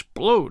seemed to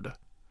explode.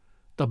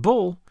 The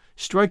bull,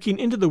 striking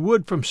into the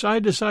wood from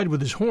side to side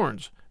with his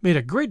horns, made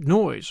a great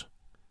noise.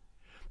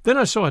 Then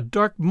I saw a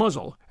dark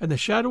muzzle and the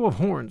shadow of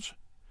horns.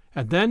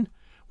 And then,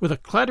 with a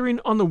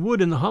clattering on the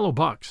wood in the hollow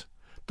box,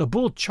 the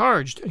bull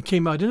charged and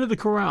came out into the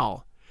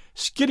corral,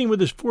 skidding with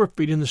his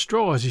forefeet in the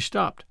straw as he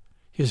stopped,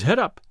 his head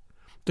up,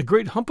 the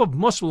great hump of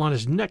muscle on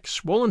his neck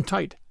swollen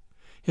tight,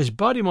 his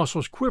body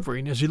muscles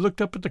quivering as he looked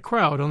up at the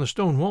crowd on the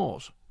stone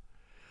walls.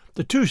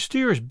 The 2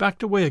 steers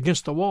backed away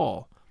against the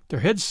wall, their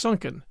heads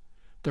sunken,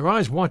 their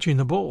eyes watching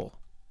the bull.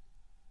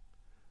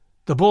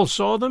 The bull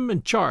saw them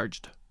and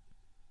charged.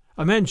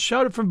 A man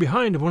shouted from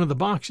behind one of the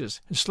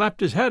boxes and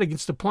slapped his head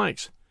against the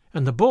planks,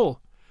 and the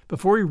bull,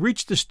 before he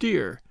reached the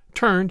steer,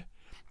 turned,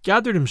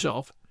 gathered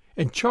himself,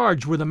 and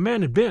charged where the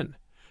man had been,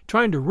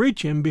 trying to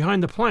reach him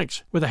behind the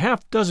planks with a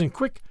half-dozen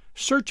quick,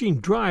 searching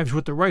drives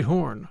with the right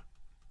horn.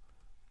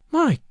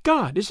 "My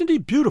God, isn't he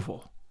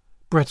beautiful?"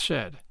 Brett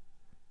said.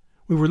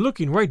 We were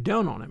looking right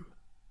down on him.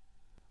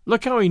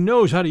 "Look how he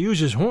knows how to use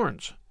his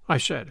horns," I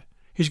said.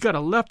 "He's got a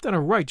left and a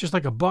right just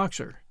like a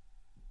boxer."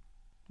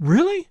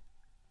 "Really?"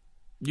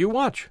 "You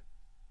watch.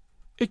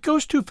 It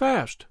goes too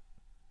fast.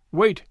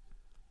 Wait,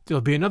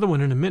 there'll be another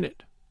one in a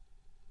minute."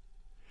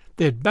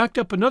 They had backed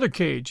up another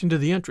cage into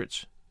the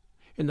entrance.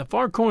 In the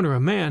far corner, a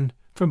man,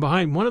 from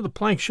behind one of the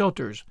plank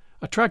shelters,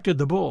 attracted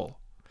the bull,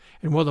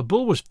 and while the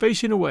bull was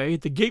facing away,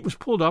 the gate was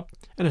pulled up,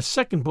 and a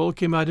second bull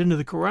came out into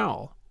the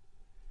corral.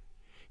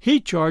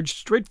 He charged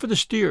straight for the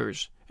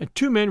steers, and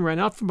 2 men ran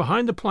out from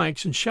behind the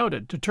planks and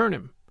shouted to turn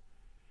him.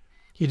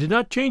 He did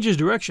not change his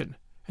direction,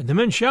 and the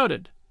men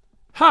shouted,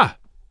 "Ha!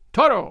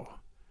 Toro!"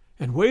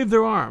 and waved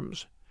their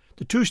arms.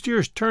 The 2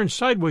 steers turned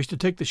sideways to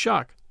take the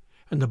shock,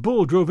 and the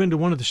bull drove into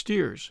one of the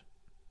steers.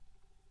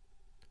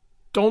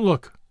 "Don't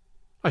look,"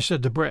 I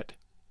said to Brett.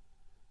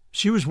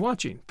 She was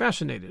watching,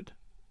 fascinated.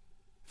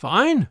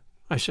 "Fine,"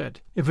 I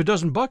said, "if it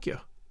doesn't buck you."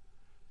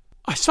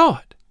 "I saw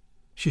it,"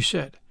 she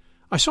said.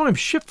 "I saw him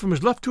shift from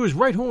his left to his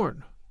right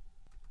horn."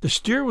 The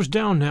steer was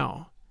down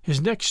now, his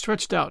neck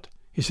stretched out,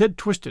 his head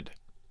twisted.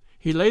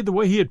 He lay the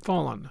way he had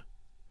fallen.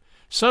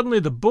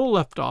 Suddenly the bull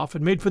left off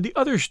and made for the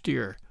other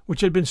steer,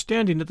 which had been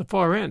standing at the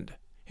far end,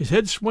 his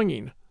head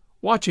swinging,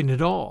 watching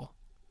it all.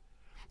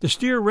 The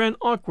steer ran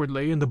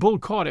awkwardly, and the bull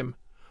caught him,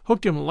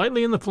 hooked him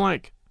lightly in the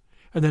flank,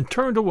 and then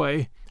turned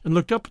away and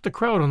looked up at the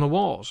crowd on the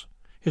walls,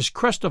 his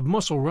crest of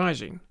muscle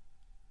rising.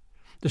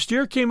 The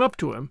steer came up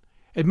to him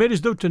and made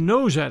as though to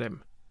nose at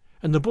him,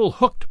 and the bull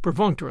hooked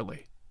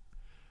perfunctorily.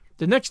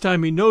 The next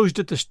time he nosed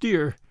at the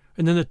steer,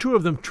 and then the 2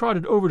 of them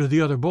trotted over to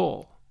the other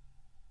bull.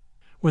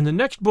 When the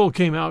next bull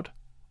came out,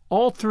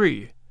 all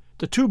 3,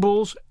 the 2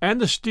 bulls and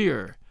the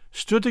steer,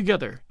 stood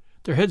together,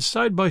 their heads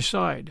side by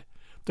side,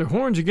 their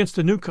horns against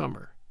the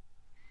newcomer.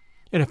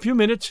 In a few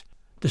minutes,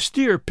 the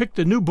steer picked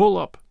the new bull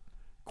up,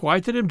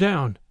 quieted him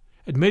down,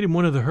 and made him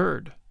one of the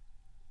herd.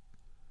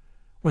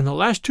 When the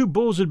last 2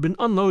 bulls had been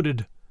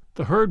unloaded,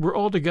 the herd were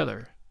all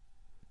together.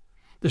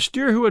 The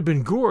steer who had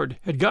been gored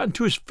had gotten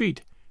to his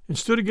feet and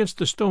stood against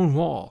the stone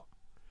wall.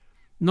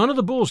 None of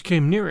the bulls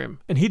came near him,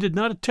 and he did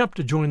not attempt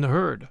to join the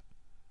herd.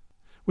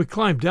 We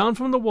climbed down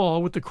from the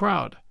wall with the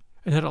crowd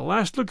and had a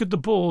last look at the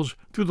bulls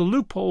through the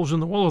loopholes in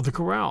the wall of the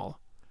corral.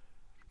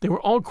 They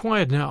were all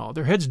quiet now,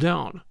 their heads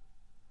down.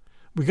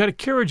 We got a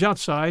carriage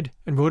outside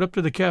and rode up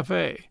to the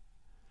cafe.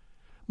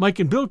 Mike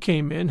and Bill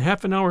came in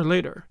half an hour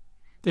later.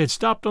 They had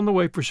stopped on the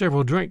way for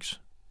several drinks.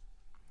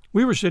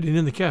 We were sitting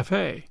in the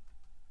cafe.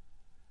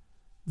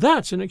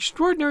 "That's an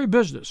extraordinary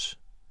business,"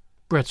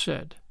 Brett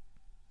said.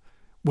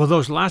 "Will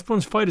those last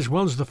ones fight as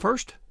well as the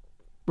first?"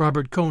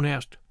 Robert Cohn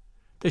asked.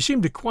 "They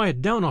seem to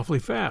quiet down awfully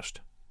fast."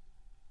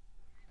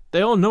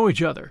 "They all know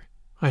each other,"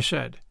 I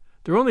said.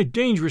 "They're only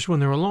dangerous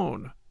when they're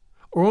alone,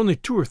 or only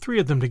 2 or 3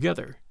 of them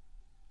together."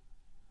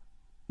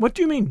 "What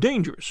do you mean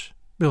dangerous?"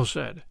 Bill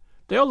said.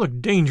 "They all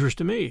look dangerous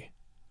to me."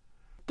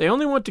 "They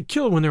only want to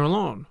kill when they're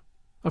alone.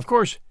 Of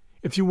course,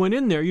 If you went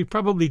in there, you'd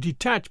probably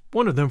detach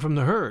one of them from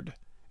the herd,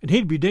 and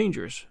he'd be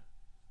dangerous."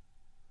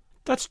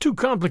 "That's too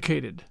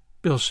complicated,"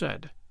 Bill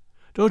said.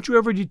 "Don't you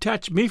ever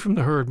detach me from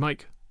the herd,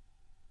 Mike."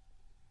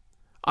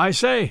 "I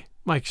say,"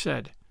 Mike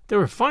said, "they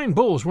were fine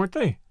bulls, weren't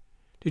they?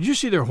 Did you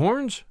see their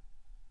horns?"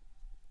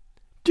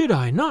 "Did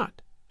I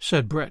not?"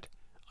 said Brett.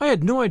 "I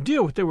had no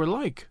idea what they were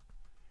like."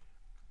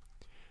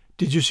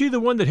 "Did you see the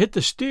one that hit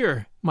the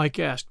steer?" Mike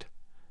asked.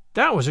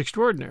 "That was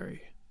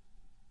extraordinary."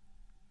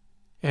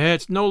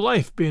 "It's no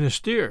life being a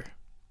steer,"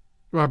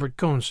 Robert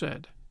Cohn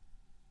said.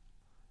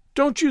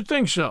 "Don't you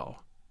think so?"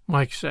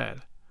 Mike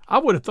said. "I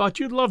would have thought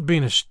you'd love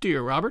being a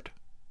steer, Robert."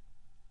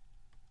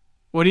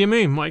 "What do you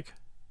mean, Mike?"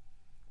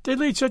 "They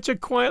lead such a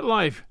quiet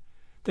life.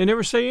 They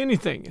never say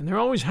anything, and they're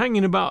always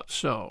hanging about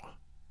so."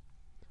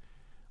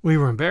 We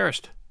were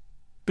embarrassed.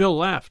 Bill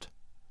laughed.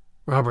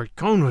 Robert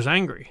Cohn was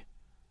angry.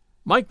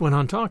 Mike went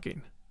on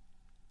talking.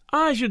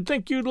 "I should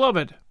think you'd love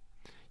it.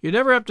 You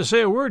never have to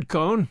say a word,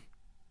 Cohn.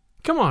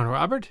 Come on,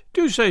 Robert,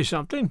 do say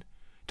something.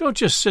 Don't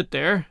just sit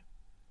there."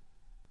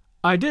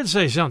 "I did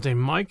say something,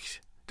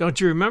 Mike. Don't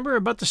you remember,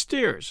 about the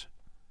steers?"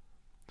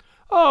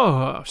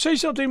 "Oh, say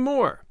something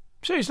more.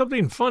 Say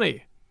something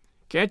funny.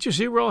 Can't you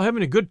see we're all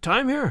having a good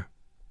time here?"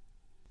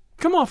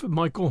 "Come off it,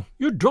 Michael.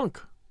 You're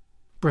drunk,"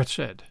 Brett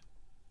said.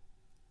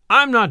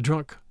 "I'm not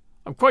drunk.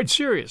 I'm quite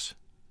serious.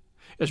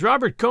 Is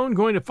Robert Cohn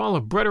going to follow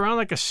Brett around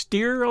like a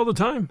steer all the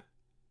time?"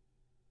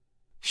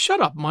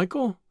 "Shut up,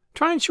 Michael.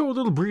 Try and show a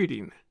little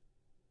breeding."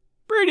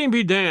 "Breeding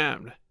be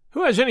damned.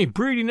 Who has any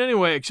breeding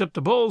anyway except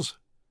the bulls?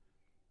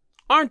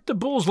 Aren't the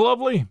bulls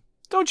lovely?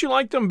 Don't you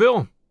like them,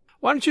 Bill?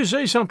 Why don't you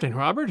say something,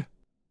 Robert?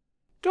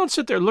 Don't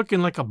sit there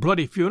looking like a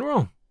bloody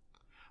funeral.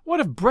 What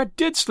if Brett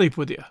did sleep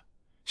with you?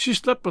 She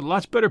slept with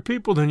lots better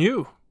people than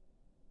you."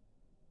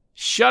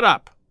 "Shut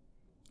up,"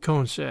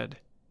 Cohn said.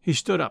 He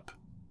stood up.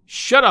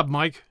 "Shut up,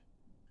 Mike."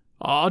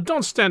 "Oh,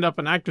 don't stand up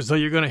and act as though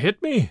you're going to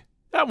hit me.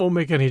 That won't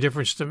make any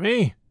difference to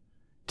me.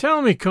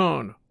 Tell me,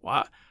 Cohn,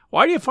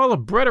 why do you follow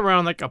Brett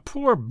around like a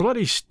poor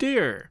bloody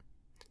steer?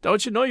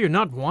 Don't you know you're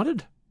not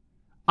wanted?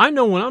 I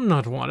know when I'm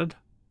not wanted.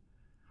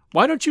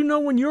 Why don't you know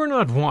when you're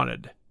not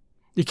wanted?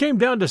 You came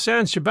down to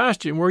San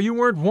Sebastian where you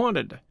weren't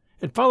wanted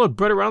and followed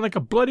Brett around like a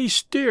bloody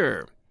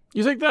steer.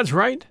 You think that's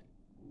right?"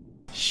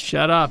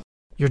 "Shut up.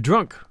 You're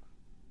drunk."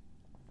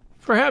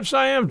 "Perhaps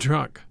I am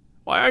drunk.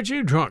 Why aren't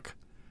you drunk?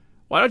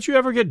 Why don't you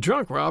ever get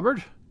drunk,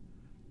 Robert?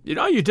 You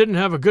know you didn't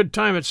have a good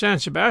time at San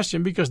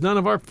Sebastian because none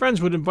of our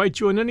friends would invite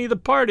you in any of the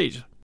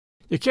parties.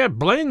 You can't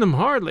blame them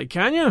hardly,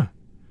 can you?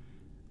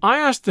 I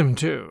asked them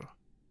to.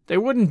 They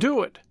wouldn't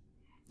do it.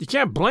 You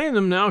can't blame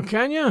them now,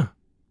 can you?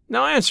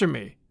 Now answer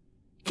me.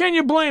 Can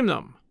you blame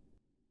them?"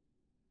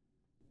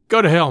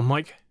 "Go to hell,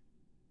 Mike."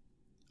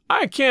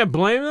 "I can't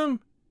blame them.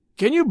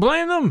 Can you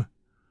blame them?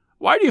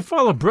 Why do you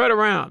follow Brett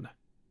around?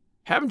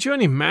 Haven't you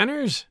any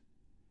manners?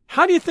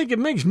 How do you think it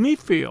makes me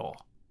feel?"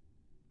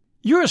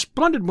 "You're a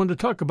splendid one to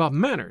talk about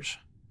manners,"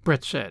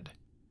 Brett said.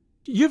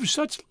 "You've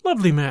such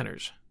lovely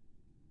manners."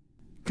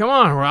 "Come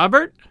on,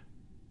 Robert,"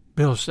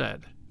 Bill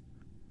said.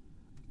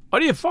 "What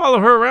do you follow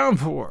her around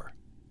for?"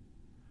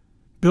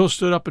 Bill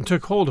stood up and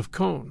took hold of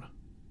Cohn.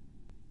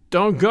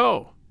 "Don't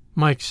go,"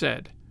 Mike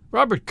said.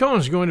 "Robert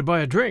Cohn's going to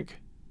buy a drink."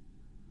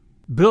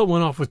 Bill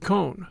went off with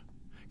Cohn.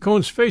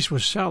 Cohn's face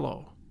was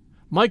sallow.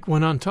 Mike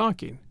went on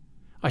talking.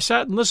 I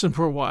sat and listened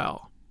for a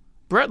while.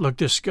 Brett looked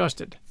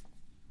disgusted.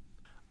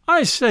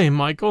 "I say,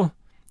 Michael,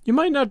 you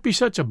might not be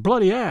such a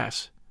bloody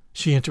ass,"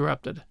 she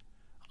interrupted.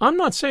 "I'm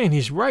not saying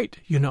he's right,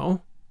 you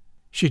know."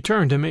 She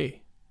turned to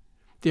me.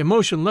 The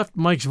emotion left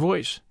Mike's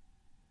voice.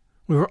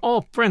 We were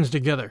all friends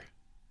together.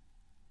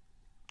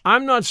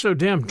 "I'm not so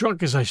damn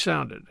drunk as I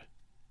sounded,"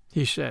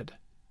 he said.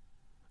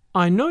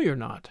 "I know you're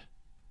not,"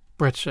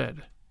 Brett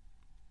said.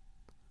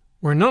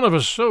 "We're none of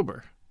us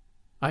sober,"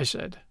 I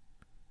said.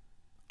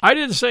 "I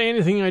didn't say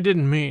anything I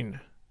didn't mean."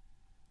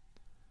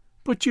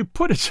 "But you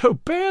put it so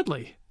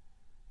badly,"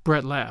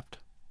 Brett laughed.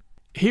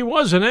 "He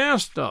was an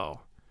ass,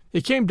 though.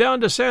 He came down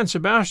to San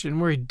Sebastian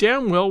where he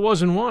damn well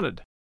wasn't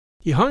wanted.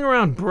 He hung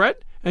around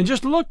Brett and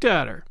just looked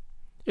at her.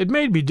 It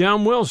made me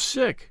damn well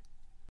sick."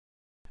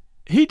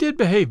 "He did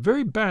behave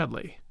very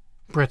badly,"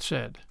 Brett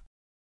said.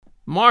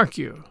 "Mark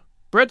you,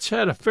 Brett's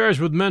had affairs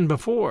with men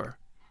before.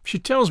 She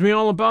tells me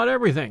all about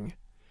everything.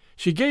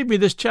 She gave me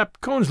this chap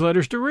Cohn's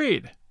letters to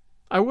read.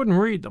 I wouldn't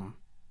read them."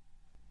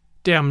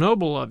 "Damn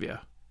noble of you,"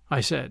 I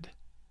said.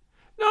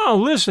 "No,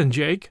 listen,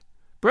 Jake.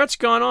 Brett's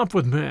gone off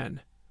with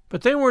men,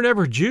 but they weren't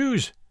ever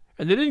Jews,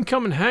 and they didn't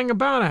come and hang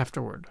about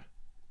afterward."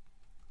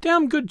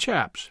 "Damn good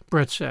chaps,"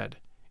 Brett said.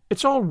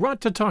 "It's all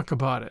rot to talk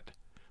about it.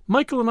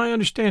 Michael and I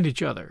understand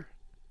each other."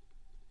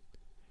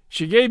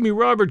 "She gave me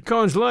Robert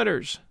Cohn's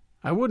letters.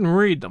 I wouldn't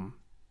read them."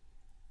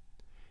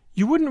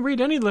 "You wouldn't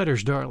read any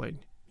letters, darling.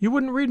 You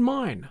wouldn't read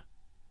mine."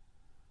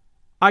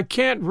 "I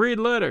can't read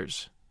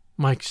letters,"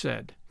 Mike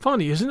said.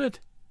 "Funny, isn't it?"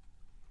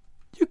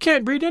 "You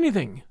can't read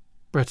anything,"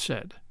 Brett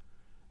said.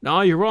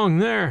 "No, you're wrong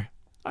there.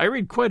 I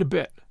read quite a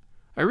bit.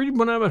 I read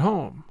when I'm at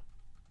home."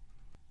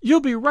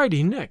 "You'll be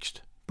writing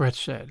next," Brett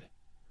said.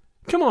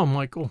 "Come on,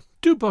 Michael,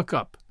 do buck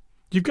up.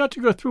 You've got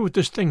to go through with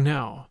this thing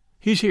now.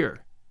 He's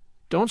here.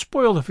 Don't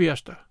spoil the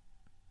fiesta."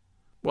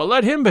 "Well,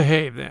 let him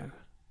behave, then."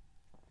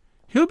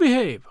 "He'll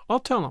behave. I'll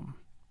tell him."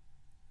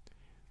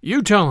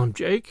 "You tell him,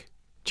 Jake.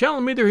 Tell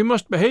him either he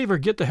must behave or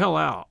get the hell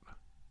out."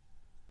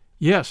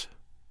 "Yes,"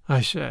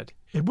 I said.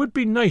 "It would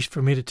be nice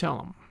for me to tell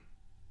him."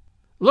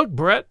 "Look,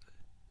 Brett,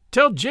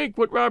 tell Jake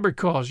what Robert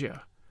calls you.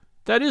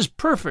 That is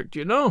perfect,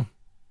 you know."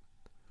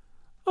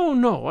 "Oh,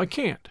 no, I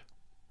can't."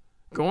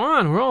 "Go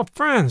on, we're all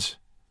friends.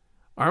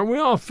 Aren't we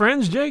all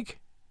friends, Jake?"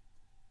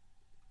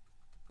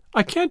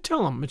 "I can't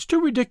tell him. It's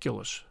too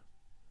ridiculous."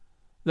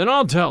 "Then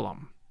I'll tell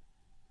him."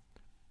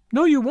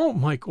 "No, you won't,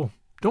 Michael.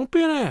 Don't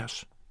be an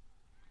ass."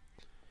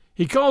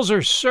 "He calls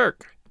her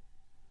Cirque,"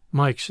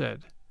 Mike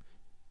said.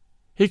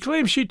 "He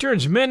claims she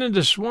turns men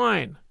into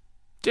swine.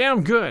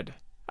 Damn good.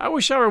 I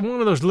wish I were one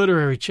of those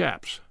literary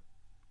chaps."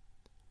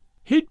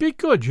 "He'd be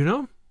good, you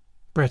know,"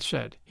 Brett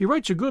said. "He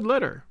writes a good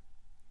letter."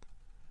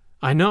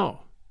 "I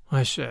know,"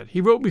 I said.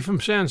 "He wrote me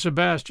from San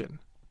Sebastian."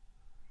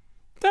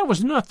 "That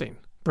was nothing,"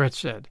 Brett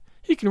said.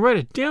 "He can write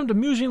a damned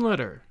amusing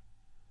letter."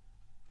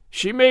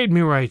 "She made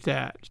me write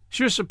that.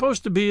 She was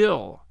supposed to be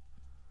ill."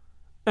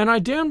 "And I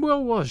damned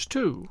well was,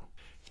 too."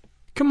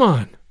 "Come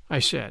on," I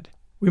said.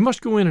 "We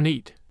must go in and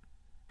eat."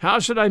 "How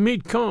should I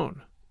meet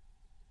Cone?"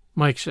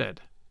 Mike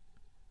said.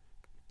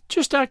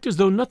 "Just act as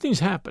though nothing's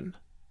happened."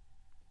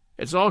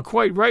 "It's all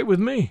quite right with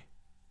me,"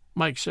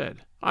 Mike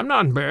said. "I'm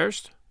not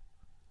embarrassed."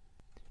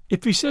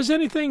 "If he says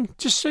anything,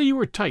 just say you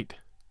were tight."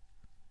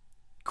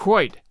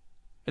 "Quite.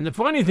 And the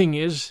funny thing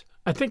is,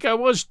 I think I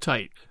was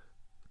tight."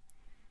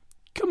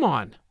 "Come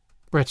on,"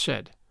 Brett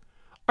said.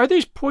 "Are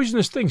these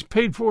poisonous things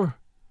paid for?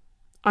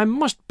 I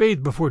must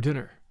bathe before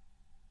dinner."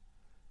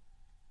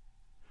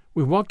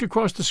 We walked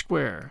across the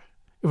square.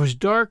 It was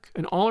dark,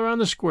 and all around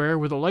the square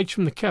were the lights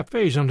from the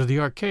cafes under the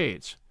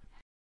arcades.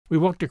 We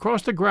walked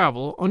across the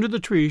gravel under the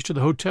trees to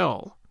the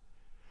hotel.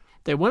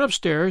 They went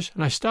upstairs,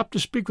 and I stopped to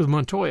speak with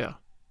Montoya.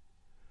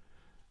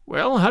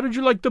 "Well, how did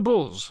you like the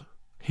bulls?"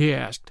 he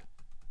asked.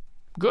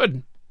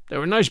 "Good. They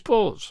were nice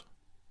bulls."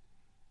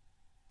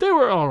 "They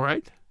were all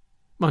right."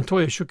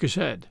 Montoya shook his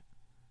head.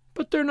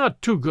 "But they're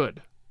not too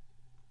good."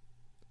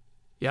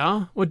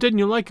 "Yeah? What didn't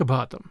you like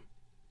about them?"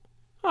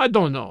 "I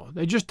don't know.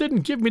 They just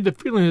didn't give me the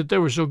feeling that they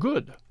were so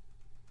good."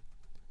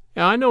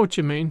 "Yeah, I know what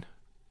you mean."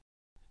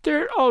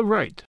 "They're all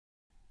right."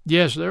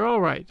 "Yes, they're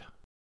all right."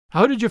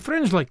 "How did your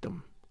friends like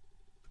them?"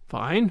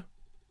 "Fine."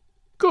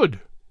 "Good,"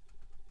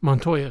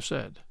 Montoya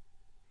said.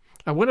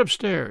 I went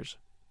upstairs.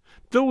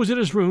 Bill was in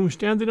his room,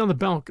 standing on the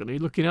balcony,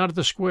 looking out at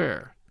the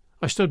square.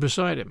 I stood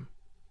beside him.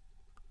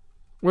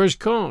 "Where's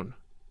Cone?"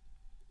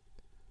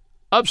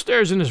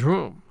 "Upstairs in his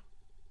room."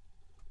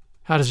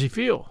 "How does he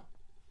feel?"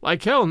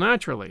 "Like hell,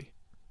 naturally.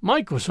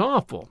 Mike was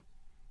awful.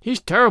 He's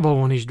terrible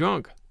when he's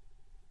drunk."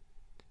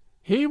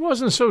 "He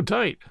wasn't so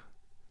tight."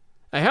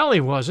 "Hell,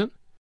 he wasn't.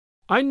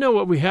 I know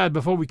what we had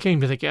before we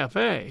came to the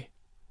cafe."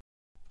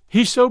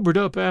 "He sobered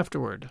up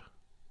afterward."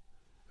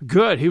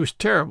 "Good. He was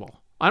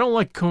terrible. I don't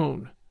like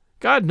Cone.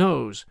 God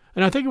knows,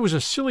 and I think it was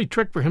a silly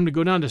trick for him to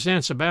go down to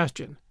San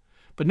Sebastian.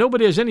 But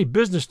nobody has any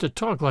business to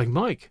talk like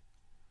Mike."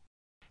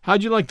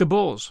 "How'd you like the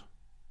bulls?"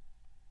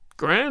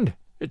 "Grand.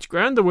 It's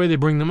grand the way they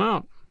bring them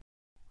out."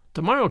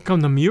 "Tomorrow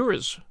come the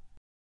Muras."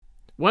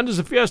 "When does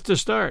the fiesta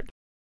start?"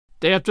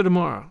 "Day after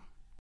tomorrow."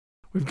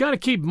 "We've got to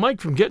keep Mike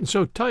from getting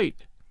so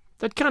tight.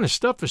 That kind of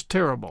stuff is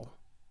terrible."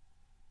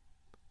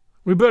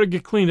 "We better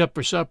get cleaned up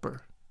for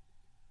supper."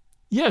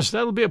 "Yes,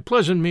 that'll be a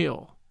pleasant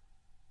meal."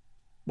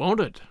 "Won't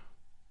it?"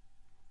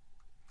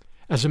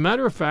 As a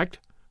matter of fact,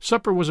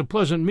 supper was a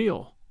pleasant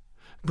meal.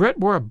 Brett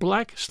wore a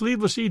black,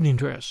 sleeveless evening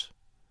dress.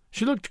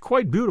 She looked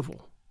quite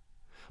beautiful.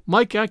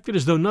 Mike acted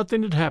as though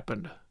nothing had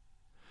happened.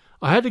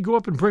 I had to go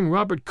up and bring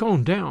Robert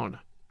Cone down.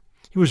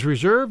 He was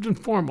reserved and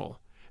formal,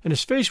 and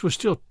his face was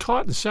still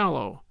taut and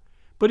sallow,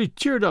 but he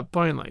cheered up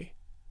finally.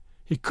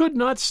 He could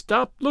not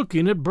stop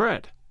looking at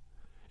Brett.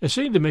 It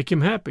seemed to make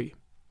him happy.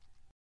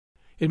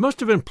 It must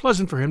have been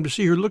pleasant for him to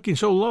see her looking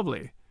so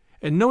lovely,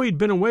 and know he'd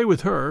been away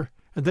with her,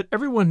 and that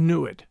everyone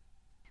knew it.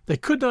 They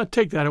could not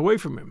take that away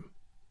from him.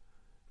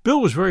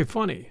 Bill was very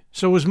funny.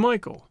 So was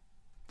Michael.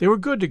 They were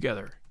good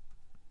together.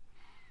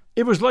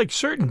 It was like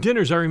certain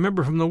dinners I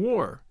remember from the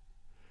war.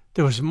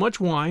 There was much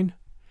wine,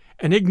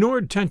 an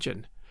ignored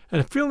tension,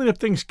 and a feeling of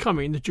things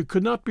coming that you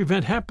could not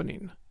prevent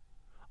happening.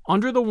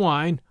 Under the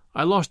wine,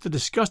 I lost the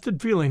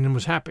disgusted feeling and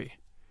was happy.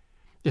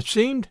 It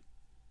seemed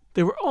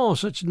they were all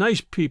such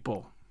nice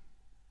people.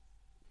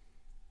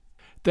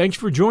 Thanks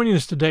for joining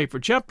us today for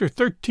Chapter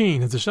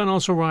 13 of The Sun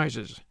Also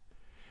Rises.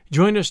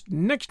 Join us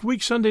next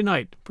week Sunday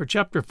night for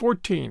Chapter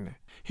 14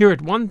 here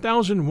at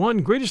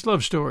 1001 Greatest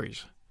Love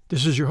Stories.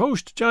 This is your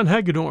host, John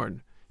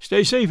Hagedorn.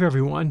 Stay safe,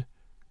 everyone,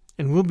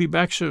 and we'll be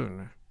back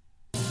soon.